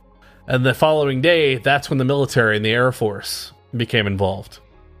investigation, and the following day, that's when the military and the Air Force became involved.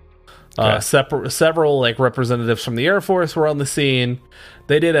 Okay. Several like representatives from the Air Force were on the scene.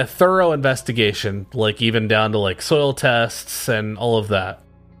 They did a thorough investigation, like even down to like soil tests and all of that.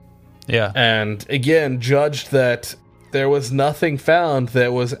 yeah. And again, judged that there was nothing found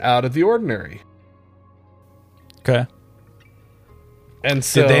that was out of the ordinary. Okay. And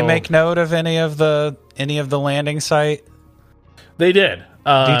so Did they make note of any of the landing site? They did.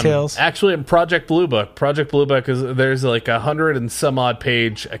 Details? Actually, in Project Blue Book there's like 100 and some odd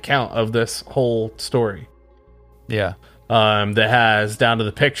page account of this whole story. Yeah. That has down to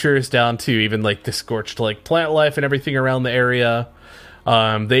the pictures, down to even like the scorched like plant life and everything around the area.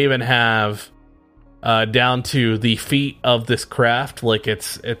 They even have down to the feet of this craft, like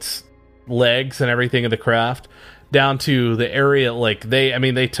its legs and everything of the craft, down to the area. Like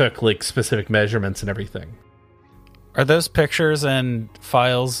they took like specific measurements and everything. Are those pictures and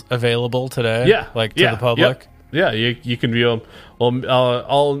files available today? Yeah, Like to the public? Yep. Yeah, you can view them. Well,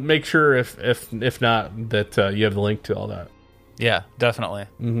 I'll make sure if not that you have the link to all that. Yeah, definitely.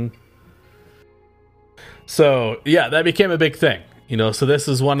 So yeah, that became a big thing. So this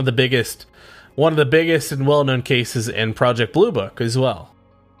is one of the biggest and well-known cases in Project Blue Book as well.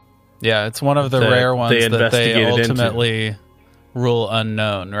 Yeah, it's one of the That rare ones they that they investigated into. ultimately rule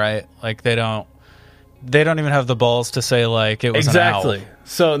unknown, right? Like they don't even have the balls to say like it was Exactly. an owl.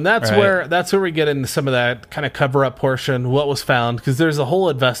 So and that's Right. where we get into some of that kind of cover up portion, what was found, because there's a whole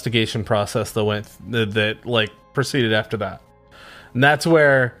investigation process that proceeded after that. And that's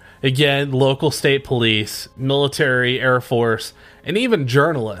where again local state police, military, Air Force, and even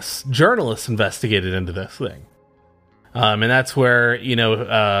journalists investigated into this thing. And that's where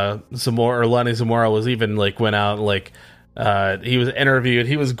Lonnie Zamora was even went out he was interviewed,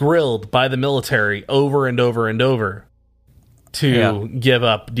 he was grilled by the military over and over and over to give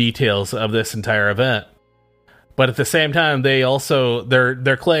up details of this entire event. But at the same time, they also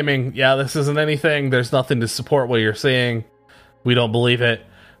they're claiming, this isn't anything, there's nothing to support what you're seeing, we don't believe it.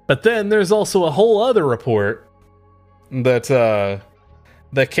 But then there's also a whole other report that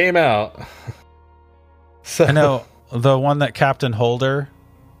came out So, I know the one that Captain Holder.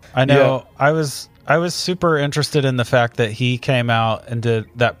 I know. I was super interested in the fact that he came out and did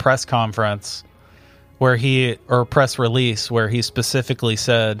that press conference press release where he specifically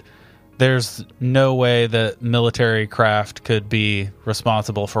said there's no way that military craft could be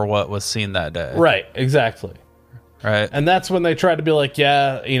responsible for what was seen that day. Right, exactly. Right. And that's when they tried to be like,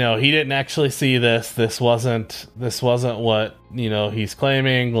 yeah, he didn't actually see this. This wasn't what, he's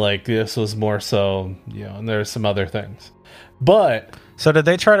claiming. Like, this was more so, and there's some other things. But so did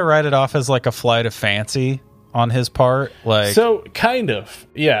they try to write it off as like a flight of fancy on his part? Like, so kind of,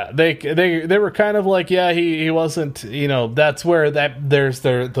 yeah. They were kind of like, yeah, he wasn't, that's where there's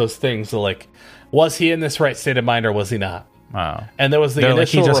those things like, was he in this right state of mind or was he not? Wow. And there was the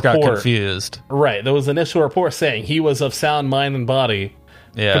initial he just report. Got confused. Right. There was an initial report saying he was of sound mind and body,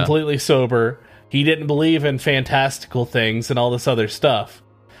 completely sober. He didn't believe in fantastical things and all this other stuff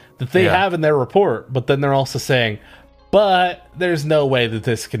that they have in their report. But then they're also saying, but there's no way that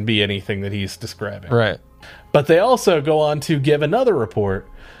this can be anything that he's describing. Right. But they also go on to give another report.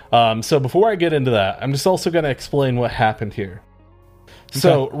 So before I get into that, I'm just also going to explain what happened here. Okay.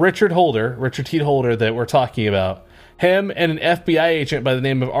 So Richard T. Holder that we're talking about, him and an FBI agent by the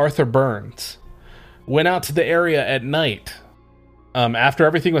name of Arthur Burns went out to the area at night. After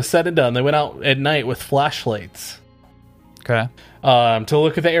everything was said and done, they went out at night with flashlights. Okay. To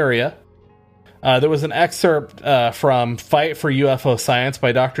look at the area. There was an excerpt from Fight for UFO Science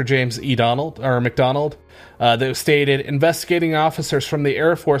by Dr. James McDonald that stated investigating officers from the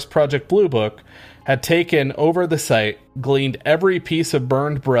Air Force Project Blue Book had taken over the site, gleaned every piece of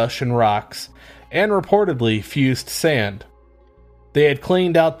burned brush and rocks, and reportedly fused sand. They had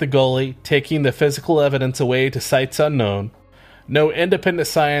cleaned out the gully, taking the physical evidence away to sites unknown. No independent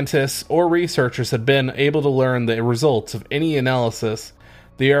scientists or researchers had been able to learn the results of any analysis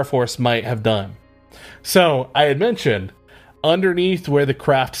the Air Force might have done. So, I had mentioned, underneath where the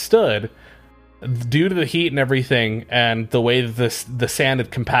craft stood, due to the heat and everything, and the way that the sand had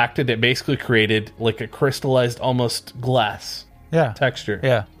compacted, it basically created like a crystallized, almost glass texture.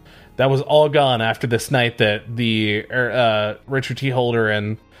 Yeah. That was all gone after this night that the Richard T. Holder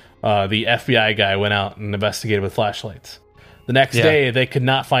and the FBI guy went out and investigated with flashlights. The next day, they could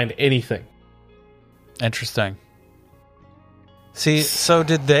not find anything. Interesting. See, so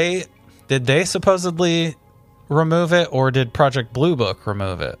did they supposedly remove it, or did Project Blue Book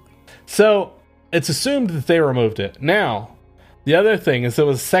remove it? So it's assumed that they removed it. Now, the other thing is there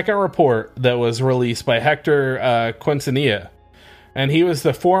was a second report that was released by Hector Quintanilla, and he was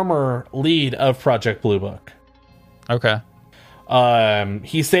the former lead of Project Blue Book. Okay.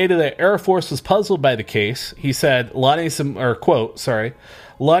 He stated that Air Force was puzzled by the case. He said, Lonnie Zamora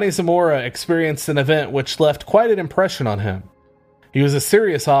experienced an event which left quite an impression on him. He was a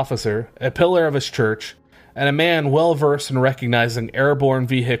serious officer, a pillar of his church, and a man well-versed in recognizing airborne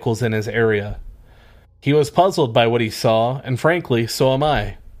vehicles in his area. He was puzzled by what he saw, and frankly, so am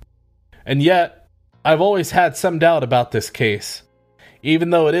I. And yet, I've always had some doubt about this case, even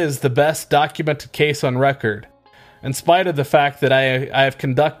though it is the best documented case on record. In spite of the fact that I have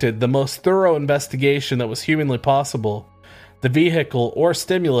conducted the most thorough investigation that was humanly possible, the vehicle or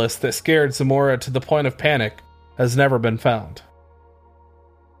stimulus that scared Zamora to the point of panic has never been found.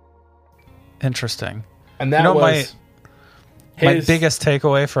 Interesting. And that was my biggest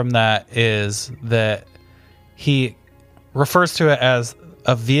takeaway from that is that he refers to it as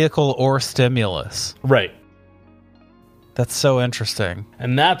a vehicle or stimulus. Right. That's so interesting.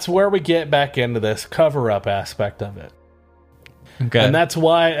 And that's where we get back into this cover-up aspect of it. Okay. And that's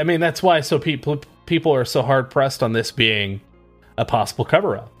why so people are so hard-pressed on this being a possible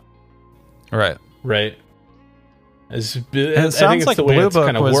cover-up. Right. Right. I think it's like the way Blue it's Book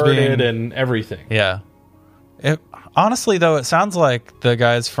kind of was worded and everything. Yeah. Honestly, though, it sounds like the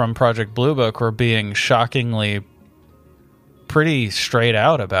guys from Project Blue Book were being shockingly pretty straight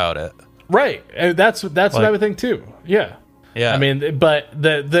out about it. Right. And that's what I would think, too. Yeah. Yeah. I mean, but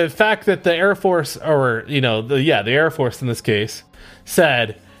the fact that the Air Force, or, the Air Force in this case,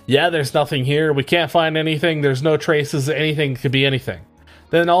 said, yeah, there's nothing here. We can't find anything. There's no traces. Anything could be anything.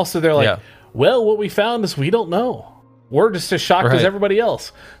 Then also they're like, well, what we found is we don't know. We're just as shocked as everybody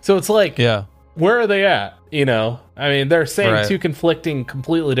else. So it's like, where are they at? I mean, they're saying two conflicting,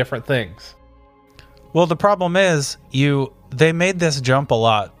 completely different things. Well, the problem is they made this jump a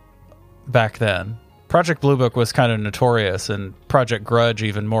lot back then. Project Blue Book was kind of notorious, and Project Grudge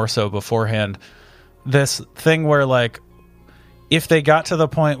even more so beforehand. This thing where, like, if they got to the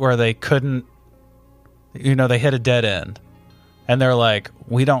point where they couldn't, they hit a dead end, and they're like,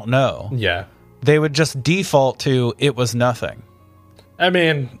 we don't know. Yeah. They would just default to, it was nothing. I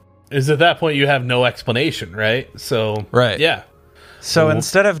mean, is at that point you have no explanation, right? So, Right. yeah. So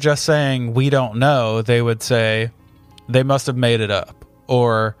instead of just saying we don't know, they would say they must have made it up,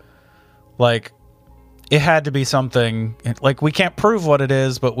 or like it had to be something like we can't prove what it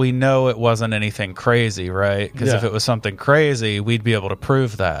is, but we know it wasn't anything crazy, right? Because if it was something crazy, we'd be able to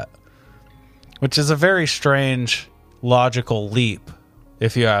prove that, which is a very strange logical leap,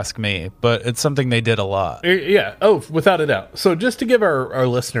 if you ask me, but it's something they did a lot. Yeah. Oh, without a doubt. So just to give our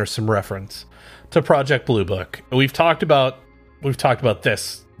listeners some reference to Project Blue Book, we've talked about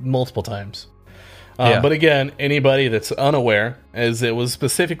this multiple times. But again, anybody that's unaware, as it was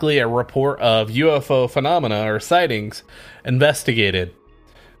specifically a report of UFO phenomena or sightings investigated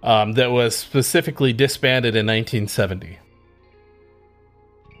that was specifically disbanded in 1970.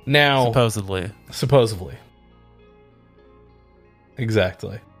 Now, supposedly.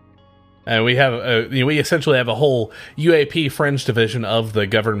 Exactly. And we have we essentially have a whole UAP fringe division of the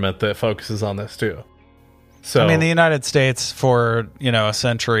government that focuses on this too. So I mean, the United States for, a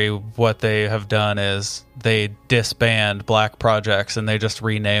century, what they have done is they disband black projects and they just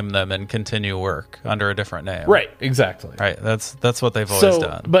rename them and continue work under a different name. Right, exactly. Right, that's what they've always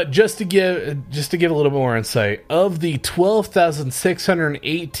done. But just to give a little bit more insight, of the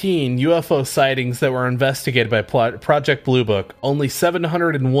 12,618 UFO sightings that were investigated by Project Blue Book, only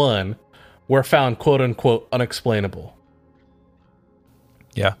 701 were found quote unquote unexplainable.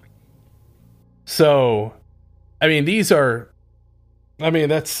 Yeah. So, I mean,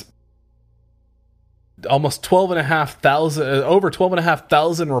 that's almost 12,500, over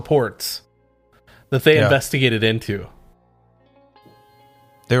 12,500 reports that they investigated into.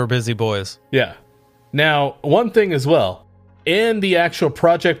 They were busy boys. Yeah. Now, one thing as well, in the actual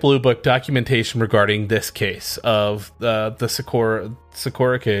Project Blue Book documentation regarding this case of the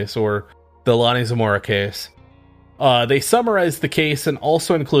Socorro case, or the Lonnie Zamora case, they summarized the case and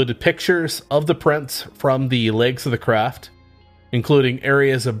also included pictures of the prints from the legs of the craft, including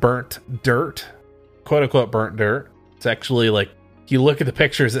areas of burnt dirt, quote-unquote burnt dirt. It's actually like, if you look at the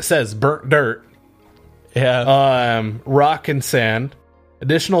pictures, it says burnt dirt. Yeah. Rock and sand.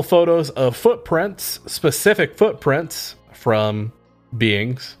 Additional photos of footprints, specific footprints from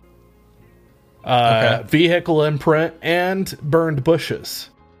beings. Vehicle imprint, and burned bushes.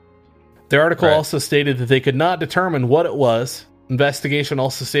 The article also stated that they could not determine what it was. Investigation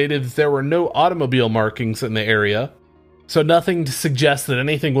also stated that there were no automobile markings in the area, so nothing to suggest that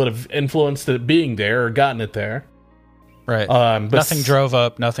anything would have influenced it being there or gotten it there. Right. Nothing drove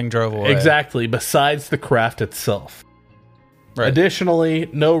up, nothing drove away. Exactly, besides the craft itself. Right. Additionally,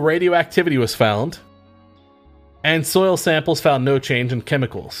 no radioactivity was found, and soil samples found no change in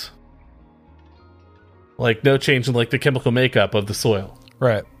chemicals. Like, no change in, like, the chemical makeup of the soil.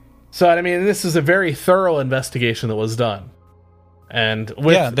 Right. So, I mean, this is a very thorough investigation that was done. And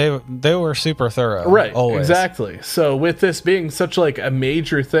they were super thorough. Right, always. Exactly. So, with this being such, like, a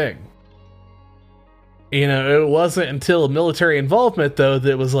major thing, it wasn't until military involvement, though,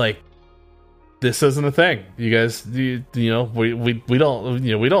 that it was like, this isn't a thing. You guys, we don't,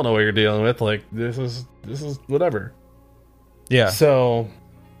 we don't know what you're dealing with. Like, this is whatever. Yeah. So,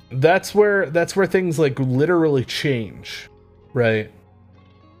 that's where things, like, literally change, right?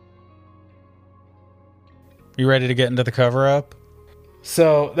 You ready to get into the cover-up?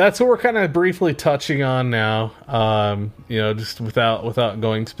 So that's what we're kind of briefly touching on now. Just without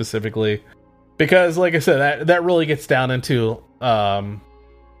going specifically, because like I said, that really gets down into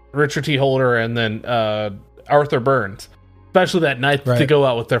Richard T. Holder and then Arthur Burns, especially that night to go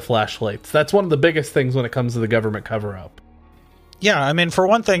out with their flashlights. That's one of the biggest things when it comes to the government cover-up. Yeah, I mean, for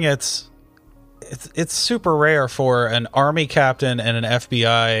one thing, it's super rare for an Army captain and an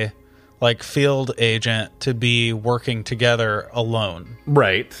FBI field agent to be working together alone.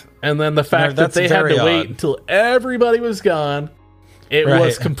 Right. And then the fact that they had to wait until everybody was gone. It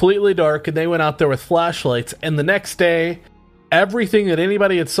was completely dark, and they went out there with flashlights, and the next day, everything that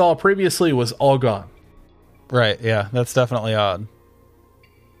anybody had saw previously was all gone. Right, yeah, that's definitely odd.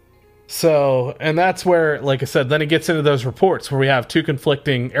 So, and that's where, like I said, then it gets into those reports where we have two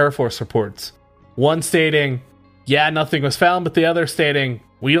conflicting Air Force reports. One stating, yeah, nothing was found, but the other stating,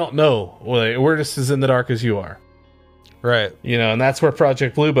 we don't know. We're just as in the dark as you are. Right. And that's where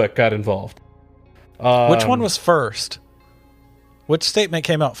Project Blue Book got involved. Which one was first? Which statement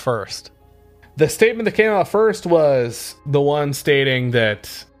came out first? The statement that came out first was the one stating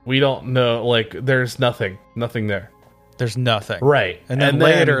that we don't know, there's nothing there. There's nothing. Right. And then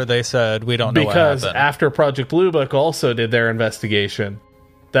later they said, we don't know what happened. Because after Project Blue Book also did their investigation,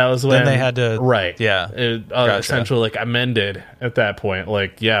 that was when they had to... Right. Yeah. It essentially amended at that point.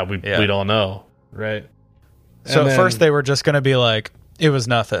 We don't know. Right. So at first they were just going to be like, it was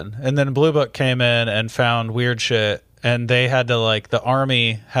nothing. And then Blue Book came in and found weird shit, and they had to, like, the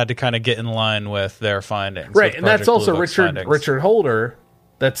Army had to kind of get in line with their findings. Right, and that's also Richard Holder.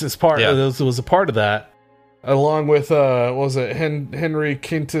 That's his part. Yeah. Was a part of that, along with what was it Henry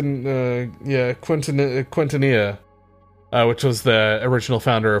Quintanilla, which was the original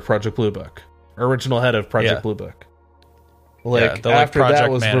founder of Project Blue Book, original head of Project Blue Book. Like, after that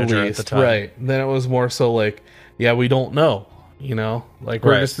was released, right? Then it was more so like, yeah, we don't know, like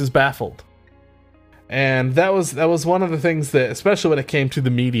we're just as baffled. And that was one of the things that, especially when it came to the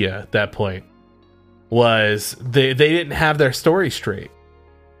media at that point, was they didn't have their story straight.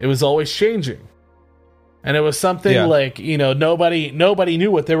 It was always changing. And it was something like, nobody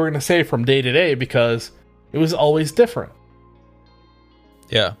knew what they were going to say from day to day because it was always different.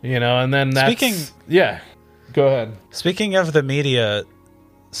 Yeah. And then that's... Go ahead. Speaking of the media,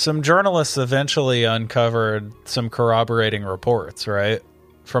 some journalists eventually uncovered some corroborating reports, right?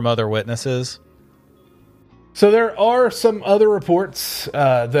 From other witnesses. So there are some other reports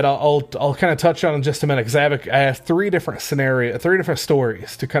that I'll kind of touch on in just a minute, because I have three different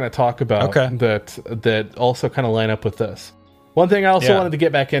stories to kind of talk about that also kind of line up with this. One thing I also wanted to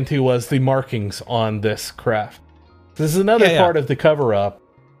get back into was the markings on this craft. This is another part of the cover-up,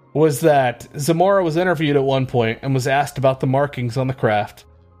 was that Zamora was interviewed at one point and was asked about the markings on the craft,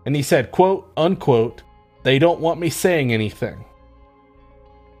 and he said, quote, unquote, "They don't want me saying anything,"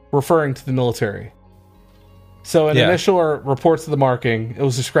 referring to the military. So in initial reports of the marking, it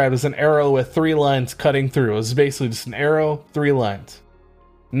was described as an arrow with 3 lines cutting through. It was basically just an arrow, 3 lines.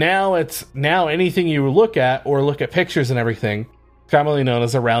 Now anything you look at or look at pictures and everything, commonly known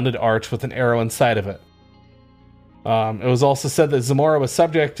as a rounded arch with an arrow inside of it. It was also said that Zamora was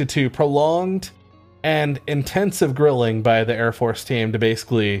subjected to prolonged and intensive grilling by the Air Force team to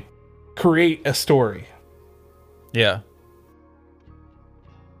basically create a story. Yeah.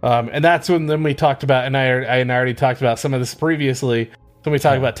 And that's when we talked about, and I already talked about some of this previously, when we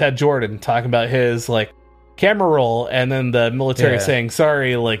talked about Ted Jordan, talking about his, like, camera roll, and then the military saying,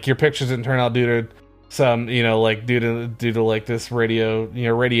 sorry, like, your pictures didn't turn out due to some, like, due to like, this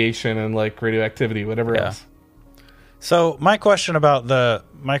radiation and, like, radioactivity, whatever else. So my question about the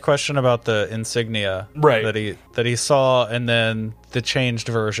insignia that he saw, and then the changed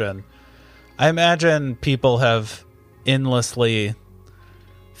version, I imagine people have endlessly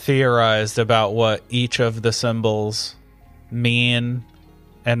theorized about what each of the symbols mean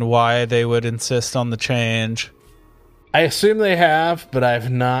and why they would insist on the change. I assume they have, but I've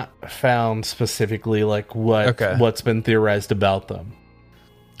not found specifically like what's been theorized about them.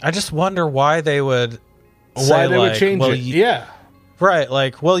 I just wonder why they would change it. Yeah. Right,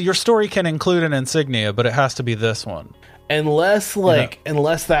 like, well, your story can include an insignia, but it has to be this one. Unless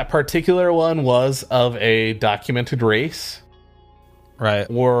that particular one was of a documented race. Right.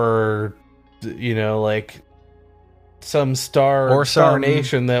 Or, like some star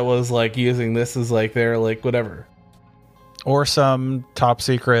nation that was like using this as like their, like, whatever. Or some top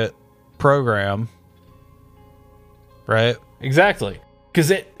secret program. Right? Exactly. Because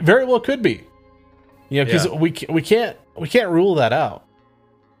it very well could be. Because we can't rule that out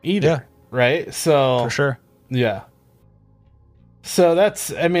either. Yeah. Right? So. For sure. Yeah. So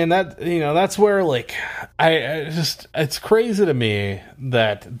that's where, like, it's crazy to me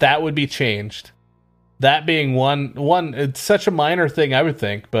that would be changed. That being one, it's such a minor thing, I would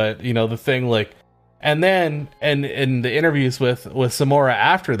think, but the thing, like, and then, and in the interviews with Zamora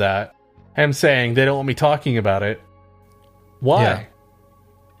after that, him saying they don't want me talking about it. Why? Yeah.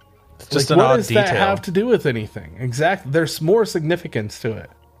 It's just an odd detail. What does that have to do with anything? Exactly. There's more significance to it,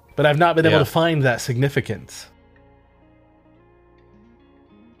 but I've not been able to find that significance.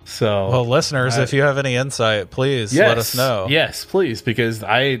 So, well, listeners, if you have any insight, please let us know. Yes, please, because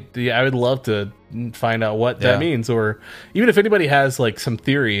I would love to find out what that means, or even if anybody has like some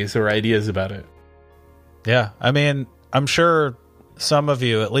theories or ideas about it. Yeah, I mean, I'm sure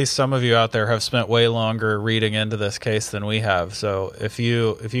at least some of you out there have spent way longer reading into this case than we have. So if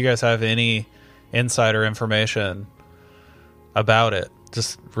you guys have any insider information about it,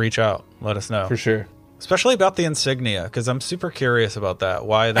 just reach out, let us know. For sure. Especially about the insignia, because I'm super curious about that.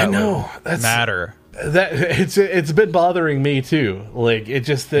 Why that would matter. That it's been bothering me too. Like, it's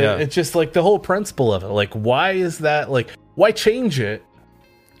just like the whole principle of it. Like, why is that? Like, why change it?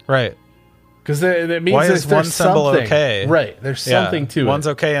 Right. Because it means there's one symbol something. Okay. Right. There's something to it. One's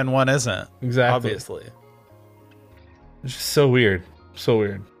okay and one isn't. Exactly. Obviously. It's just so weird. So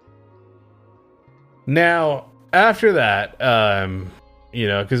weird. Now, after that,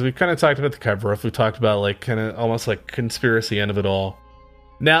 because we kind of talked about the cover up, we talked about like kind of almost like conspiracy end of it all.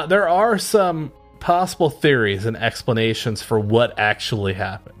 Now there are some possible theories and explanations for what actually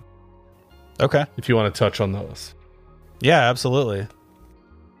happened. Okay. If you want to touch on those. Yeah, absolutely.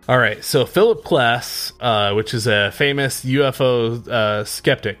 All right, so Philip Glass, which is a famous UFO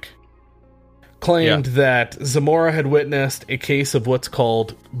skeptic, claimed that Zamora had witnessed a case of what's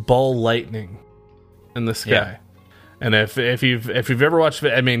called ball lightning in the sky. Yeah. And if you've ever watched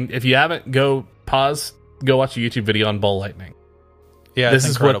it, I mean, if you haven't, go watch a YouTube video on ball lightning. Yeah, This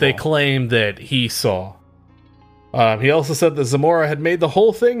is what they claim that he saw. He also said that Zamora had made the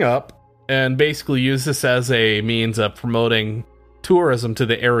whole thing up and basically used this as a means of promoting tourism to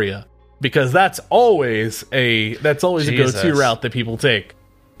the area, because that's always a go-to route that people take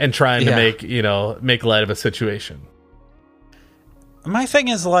and trying to make light of a situation. My thing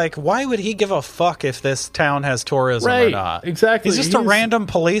is, like, why would he give a fuck if this town has tourism or not? Exactly. He's just a random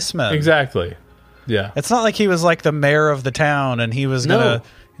policeman. Exactly. Yeah. It's not like he was like the mayor of the town and he was gonna.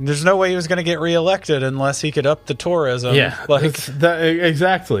 There's no way he was gonna get reelected unless he could up the tourism. Yeah.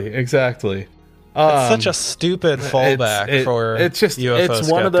 Exactly. It's such a stupid fallback for it's just UFO it's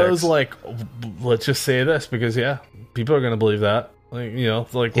skeptics. One of those, like, let's just say this because people are gonna believe that. Like,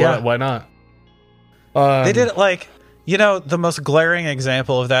 why not? They did it like. The most glaring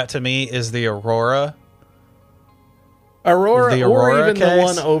example of that to me is the Aurora. Or even case. the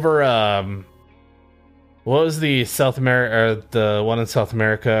one over what was the South America, or the one in South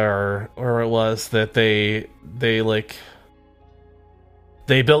America, or it was that they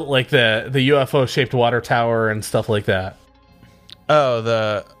built like the UFO shaped water tower and stuff like that. Oh,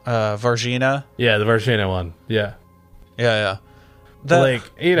 the Varginha. Yeah, the Varginha one. Yeah.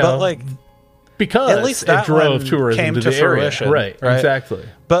 Because at least that it drove one tourism came to to the area. fruition, Right, exactly.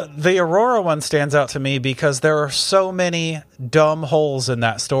 But the Aurora one stands out to me because there are so many dumb holes in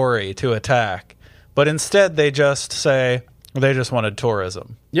that story to attack. But instead, they just say they just wanted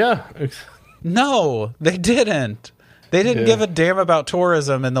tourism. Yeah. No, they didn't. They didn't give a damn about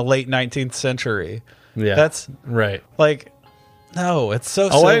tourism in the late 19th century. Yeah. That's right. Like, no, it's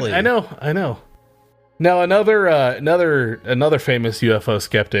so silly. I know. Now, another famous UFO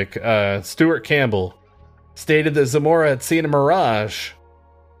skeptic, Stuart Campbell, stated that Zamora had seen a mirage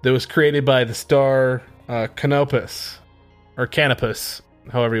that was created by the star Canopus, or Canopus,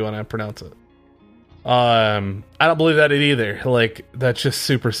 however you want to pronounce it. I don't believe that either. Like, that's just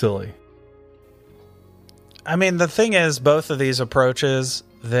super silly. I mean, the thing is, both of these approaches,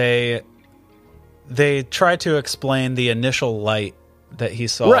 they try to explain the initial light that he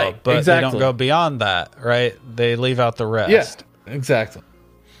saw, right, but exactly. they don't go beyond that, right? They leave out the rest. Yeah, exactly.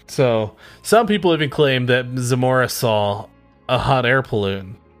 So, some people even claim that Zamora saw a hot air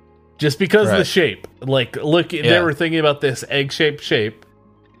balloon just because of the shape. Like, they were thinking about this egg-shaped shape,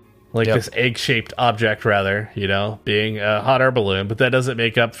 this egg-shaped object, rather, being a hot air balloon, but that doesn't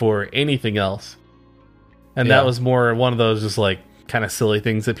make up for anything else. And that was more one of those just, like, kind of silly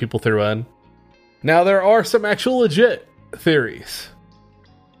things that people threw in. Now, there are some actual legit theories.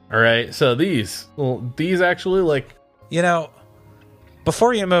 All right, so these actually, like,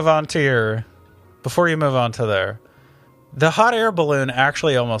 before you move on to there, the hot air balloon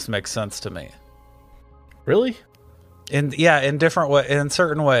actually almost makes sense to me. Really? In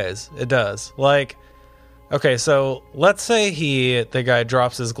certain ways, it does. Like, okay, so let's say the guy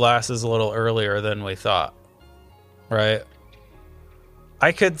drops his glasses a little earlier than we thought, right?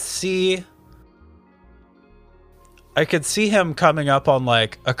 I could see him coming up on,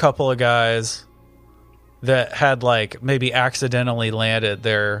 like, a couple of guys that had, like, maybe accidentally landed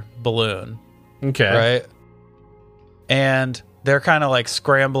their balloon. Okay. Right? And they're kind of, like,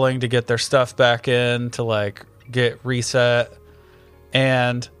 scrambling to get their stuff back in to, like, get reset.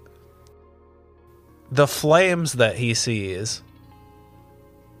 And the flames that he sees,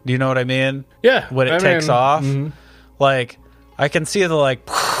 do you know what I mean? Yeah. When it takes off. Mm-hmm. Like, I can see the, like...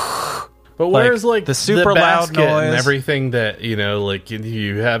 But where's, like, the super loud noise and everything that, like,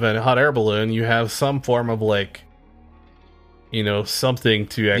 you have a hot air balloon, you have some form of, like, something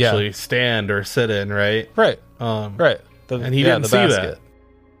to actually stand or sit in, right? Right. Right. And he didn't see that.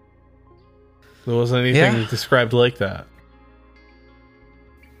 There wasn't anything described like that.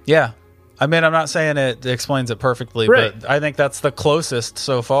 Yeah. I mean, I'm not saying it explains it perfectly, but I think that's the closest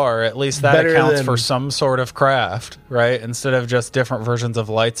so far. At least that accounts for some sort of craft, right? Instead of just different versions of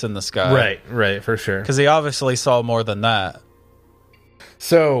lights in the sky. Right, for sure. Because he obviously saw more than that.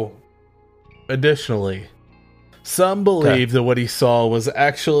 So, additionally, some believe that what he saw was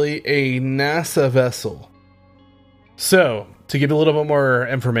actually a NASA vessel. So, to give you a little bit more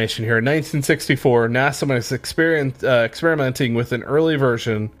information here, in 1964, NASA was experimenting with an early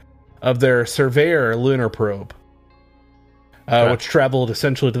version of their Surveyor lunar probe. which traveled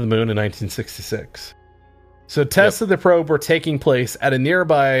essentially to the moon in 1966. So tests of the probe were taking place at the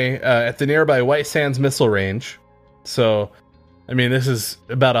nearby White Sands Missile Range. So, I mean, this is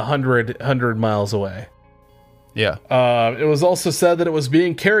about 100 miles away. Yeah. It was also said that it was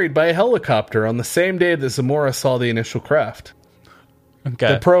being carried by a helicopter on the same day that Zamora saw the initial craft.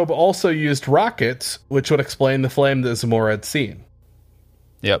 Okay. The probe also used rockets, which would explain the flame that Zamora had seen.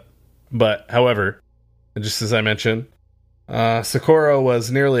 Yep. But, however, just as I mentioned, Socorro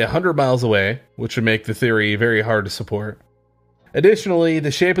was nearly 100 miles away, which would make the theory very hard to support. Additionally,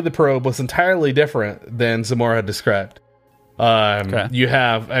 the shape of the probe was entirely different than Zamora had described. You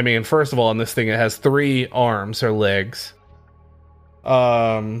have, I mean, first of all, in this thing, it has 3 arms or legs.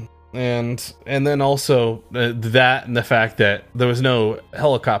 And then also that and the fact that there was no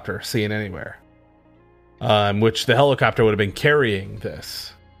helicopter seen anywhere. Which the helicopter would have been carrying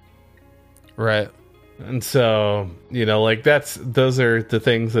this. Right. And so, like those are the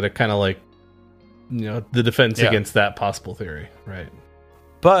things that are kind of like, the defense against that possible theory, right?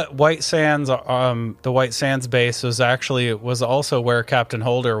 But White Sands, the White Sands base was also where Captain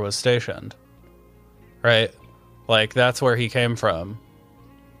Holder was stationed, right? Like that's where he came from.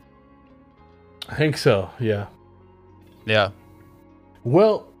 I think so. Yeah. Yeah.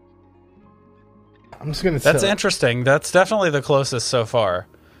 Well, I'm just gonna. That's interesting. That's definitely the closest so far,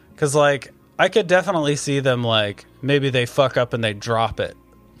 because like I could definitely see them like maybe they fuck up and they drop it,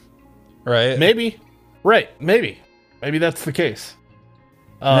 right? Maybe, right? Maybe that's the case.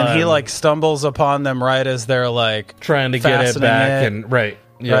 And then he like stumbles upon them right as they're like trying to get it back, and right,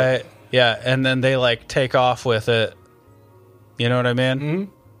 yeah, and then they like take off with it. You know what I mean?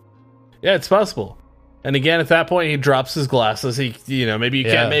 Mm-hmm. Yeah, it's possible. And again, at that point, he drops his glasses. He, maybe you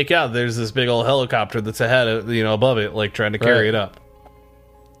can't make out. There's this big old helicopter that's ahead of, above it, like trying to carry it up.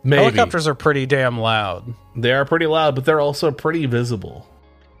 Maybe. Helicopters are pretty damn loud. They are pretty loud, but they're also pretty visible.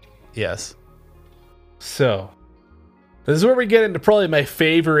 Yes. So, this is where we get into probably my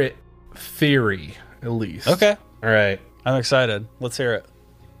favorite theory, at least. Okay. All right. I'm excited. Let's hear it.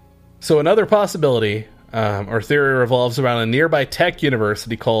 So another possibility, or theory, revolves around a nearby tech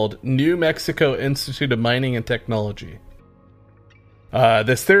university called New Mexico Institute of Mining and Technology.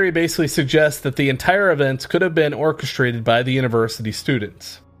 This theory basically suggests that the entire event could have been orchestrated by the university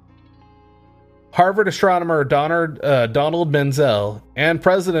students. Harvard astronomer Donald Menzel and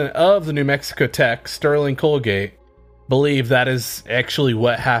president of the New Mexico Tech, Sterling Colgate, believe that is actually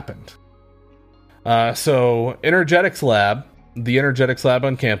what happened. So, the Energetics Lab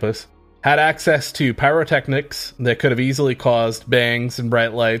on campus, had access to pyrotechnics that could have easily caused bangs and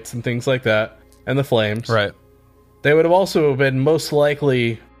bright lights and things like that, and the flames. Right. They would have also been most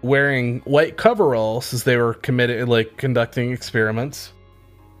likely wearing white coveralls as they were conducting experiments.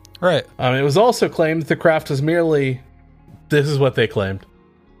 Right. It was also claimed that the craft was merely, this is what they claimed,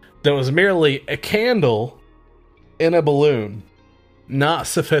 that was merely a candle in a balloon, not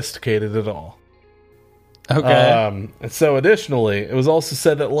sophisticated at all. Okay. And so additionally, it was also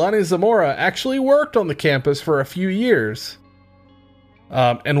said that Lonnie Zamora actually worked on the campus for a few years,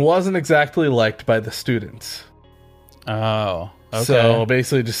 and wasn't exactly liked by the students. Oh, okay. So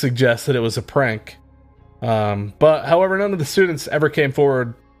basically just suggests that it was a prank. But however, none of the students ever came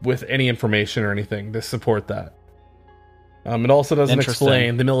forward with any information or anything to support that. It also doesn't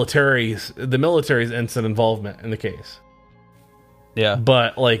explain the military's instant involvement in the case. Yeah.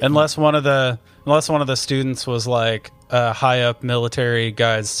 But unless one of the students was like a high up military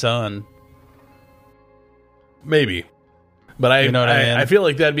guy's son. Maybe. But I know what I mean? I feel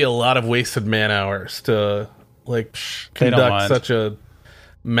like that'd be a lot of wasted man hours to conduct such a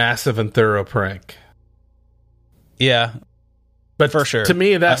massive and thorough prank. Yeah. But for sure. To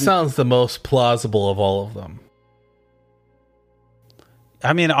me, that sounds the most plausible of all of them.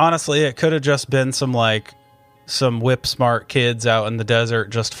 I mean, honestly, it could have just been some whip smart kids out in the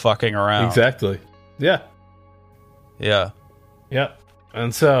desert just fucking around. Exactly. Yeah. Yeah. Yep.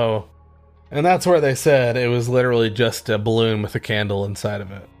 And that's where they said it was literally just a balloon with a candle inside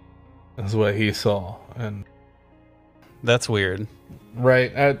of it. That's what he saw. And that's weird.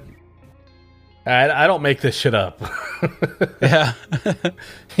 Right. I don't make this shit up. Yeah.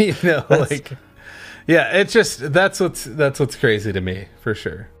 Yeah, it's just that's what's crazy to me, for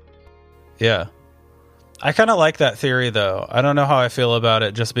sure. Yeah. I kind of like that theory, though. I don't know how I feel about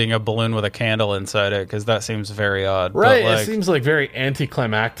it just being a balloon with a candle inside it, because that seems very odd. Right, it seems very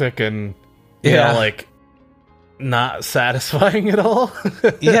anticlimactic and, you know, not satisfying at all.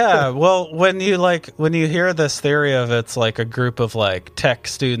 Yeah, well, when you hear this theory of it's like a group of like tech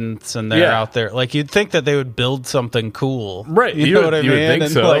students and they're out there, like you'd think that they would build something cool, right? You know what I mean? You would think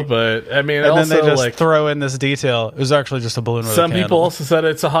and so, like, but I mean, and also, then they just like, throw in this detail. It was actually just a balloon with some a people candle. also said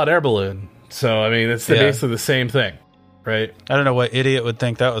it's a hot air balloon. So I mean, it's basically the same thing, right? I don't know what idiot would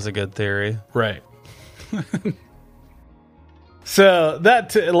think that was a good theory, right? So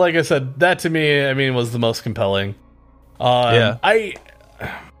that, like I said, that to me, I mean, was the most compelling. To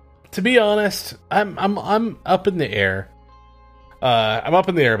be honest, I'm up in the air. I'm up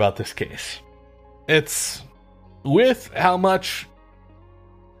in the air about this case. It's with how much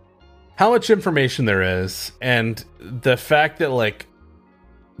information there is, and the fact that like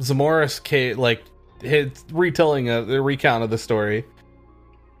Zamora's case, like his retelling of the recount of the story,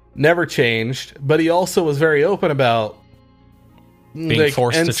 never changed. But he also was very open about being like,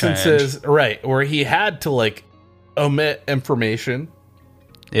 forced instances, to change, right, where he had to like omit information.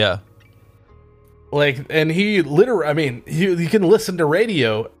 Yeah. Like, and he literally, I mean, you can listen to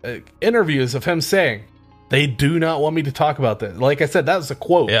radio interviews of him saying, they do not want me to talk about this. Like I said, that was a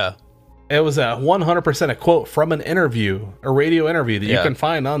quote. Yeah. It was a 100% a quote from an interview, a radio interview that you can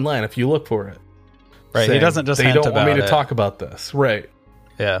find online if you look for it. Right. He doesn't just they hint don't want me about to it. talk about this. Right.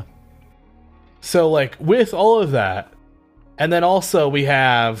 Yeah. So, like, with all of that, and then also we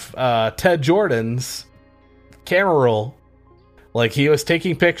have Ted Jordan's camera roll. Like, he was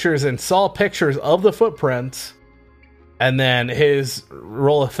taking pictures and saw pictures of the footprints, and then his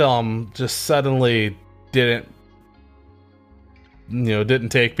roll of film just suddenly didn't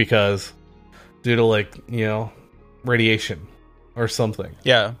take because due to, like, radiation or something.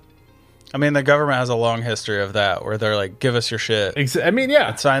 Yeah. I mean, the government has a long history of that, where they're like, "Give us your shit." I mean,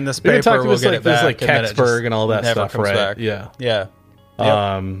 yeah. Sign this We paper, talked we'll about get it back. like Kecksburg and all that never stuff, comes right? back. Yeah. Yeah.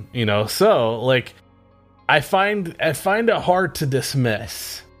 Yep. So like, I find it hard to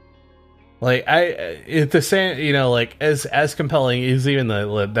dismiss. Like, it's the same, like as compelling as even that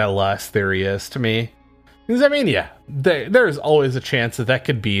last theory is to me. Because I mean, yeah, there's always a chance that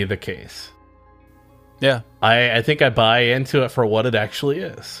could be the case. Yeah. I think I buy into it for what it actually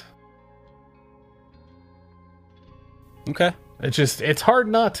is. Okay. It's hard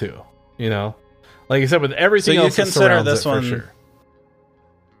not to, like I said, with everything So you else that consider surrounds this it, one- for sure.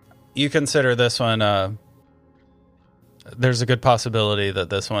 You consider this one, there's a good possibility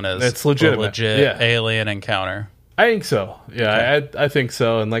that this one is It's legitimate. a legit Yeah. alien encounter. I think so. Yeah, I think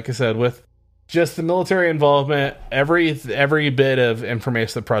so. And like I said, with just the military involvement, every bit of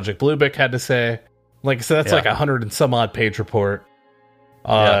information that Project Bluebeck had to say, like I said, that's like 100 and some odd page report.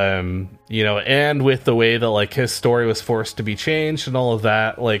 And with the way that like his story was forced to be changed and all of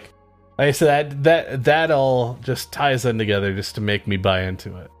that, like I said, that all just ties in together just to make me buy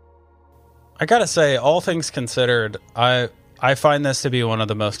into it. I gotta say, all things considered, I find this to be one of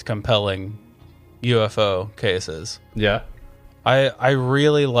the most compelling UFO cases. Yeah. I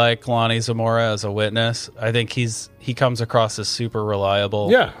really like Lonnie Zamora as a witness. I think he comes across as super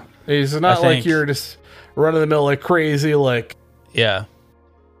reliable. Yeah. He's not like you're just running the mill like crazy, like. Yeah.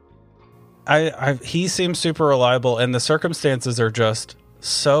 He seems super reliable, and the circumstances are just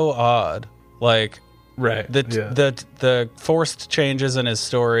so odd. Like, right. The forced changes in his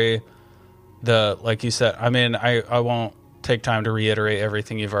story, like you said, I mean, I won't take time to reiterate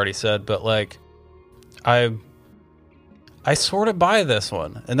everything you've already said, but like, I sort of buy this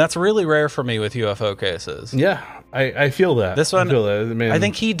one, and that's really rare for me with UFO cases. Yeah, I feel that. This one, I feel that. I mean, I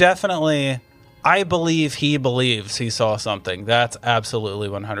think I believe he believes he saw something. That's absolutely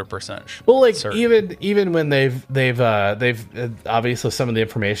 100%. Well, like certain. even when they've obviously some of the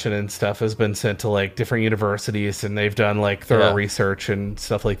information and stuff has been sent to like different universities, and they've done like thorough research and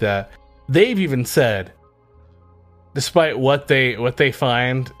stuff like that. They've even said, despite what they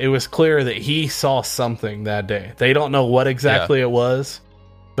find, it was clear that he saw something that day. They don't know what exactly it was,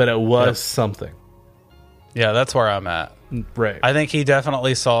 but it was something. Yeah, that's where I'm at. Right. I think he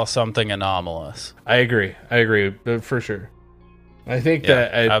definitely saw something anomalous. I agree for sure. I think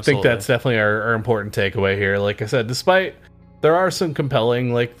think that's definitely our important takeaway here. Like I said, despite there are some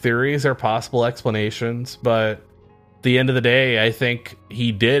compelling like theories or possible explanations, but at the end of the day, I think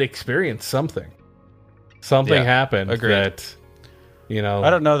he did experience something. Something happened. Agreed. That I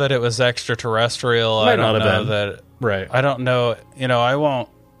don't know that it was extraterrestrial. I don't know that. Right. I don't know. I won't.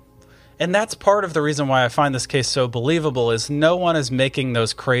 And that's part of the reason why I find this case so believable is no one is making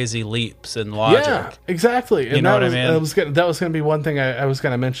those crazy leaps in logic. Yeah, exactly. And you know what I mean? That was going to be one thing I was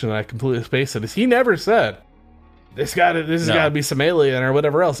going to mention, and I completely spaced it. Is he never said this has got to be some alien or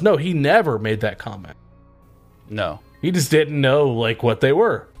whatever else? No, he never made that comment. No, he just didn't know like what they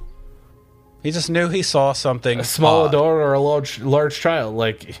were. He just knew he saw something. A small odd. adult or a large child.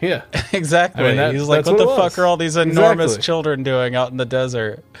 Like, yeah. Exactly. I mean, He's like, that's what the what it was. fuck are all these enormous Exactly. children doing out in the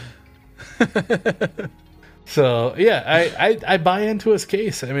desert? So, yeah, I buy into his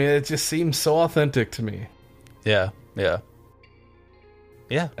case. I mean, it just seems so authentic to me. Yeah. I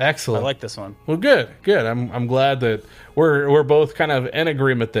Excellent. like this one. Well, good. I'm glad that we're both kind of in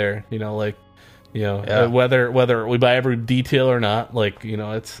agreement there. Yeah. Whether we buy every detail or not,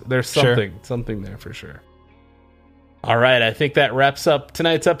 there's Sure. something there for sure. All right, I think that wraps up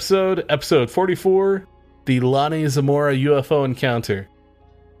tonight's episode 44, the Lonnie Zamora UFO encounter.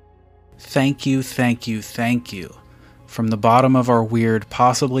 Thank you. From the bottom of our weird,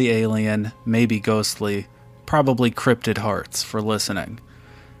 possibly alien, maybe ghostly, probably cryptid hearts for listening.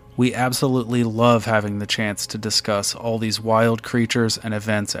 We absolutely love having the chance to discuss all these wild creatures and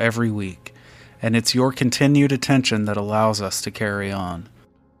events every week, and it's your continued attention that allows us to carry on.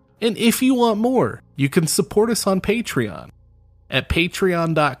 And if you want more, you can support us on Patreon at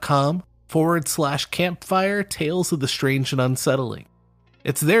patreon.com/campfire Tales of the Strange and Unsettling.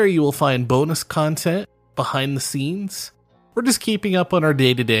 It's there you will find bonus content, behind the scenes, or just keeping up on our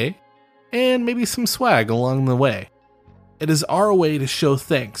day-to-day, and maybe some swag along the way. It is our way to show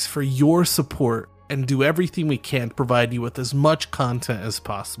thanks for your support and do everything we can to provide you with as much content as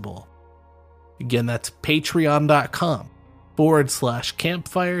possible. Again, that's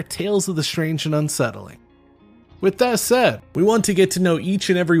patreon.com/campfire Tales of the Strange and Unsettling. With that said, we want to get to know each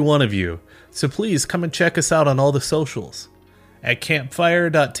and every one of you, so please come and check us out on all the socials. At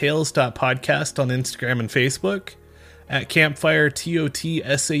campfire.tales.podcast on Instagram and Facebook, at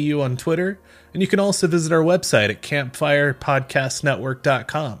campfire.totsau on Twitter, and you can also visit our website at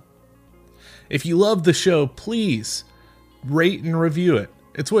campfirepodcastnetwork.com. If you love the show, please rate and review it.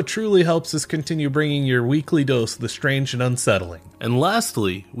 It's what truly helps us continue bringing your weekly dose of the strange and unsettling. And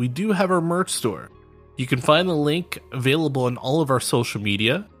lastly, we do have our merch store. You can find the link available on all of our social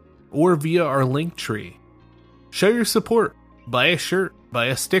media or via our link tree. Show your support. Buy a shirt, buy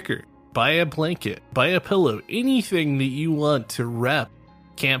a sticker, buy a blanket, buy a pillow, anything that you want to rep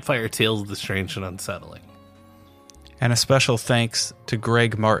Campfire Tales of the Strange and Unsettling. And a special thanks to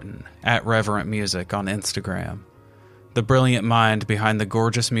Greg Martin at Reverent Music on Instagram, the brilliant mind behind the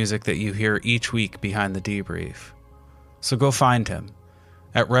gorgeous music that you hear each week behind the debrief. So go find him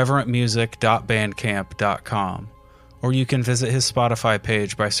at reverentmusic.bandcamp.com, or you can visit his Spotify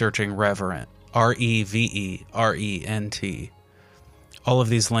page by searching Reverent, REVERENT. All of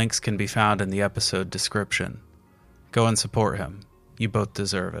these links can be found in the episode description. Go and support him. You both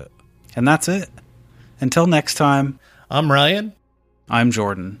deserve it. And that's it. Until next time, I'm Ryan, I'm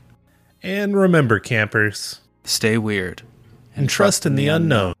Jordan. and remember, campers, Stay weird. and trust in the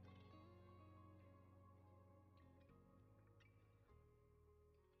unknown.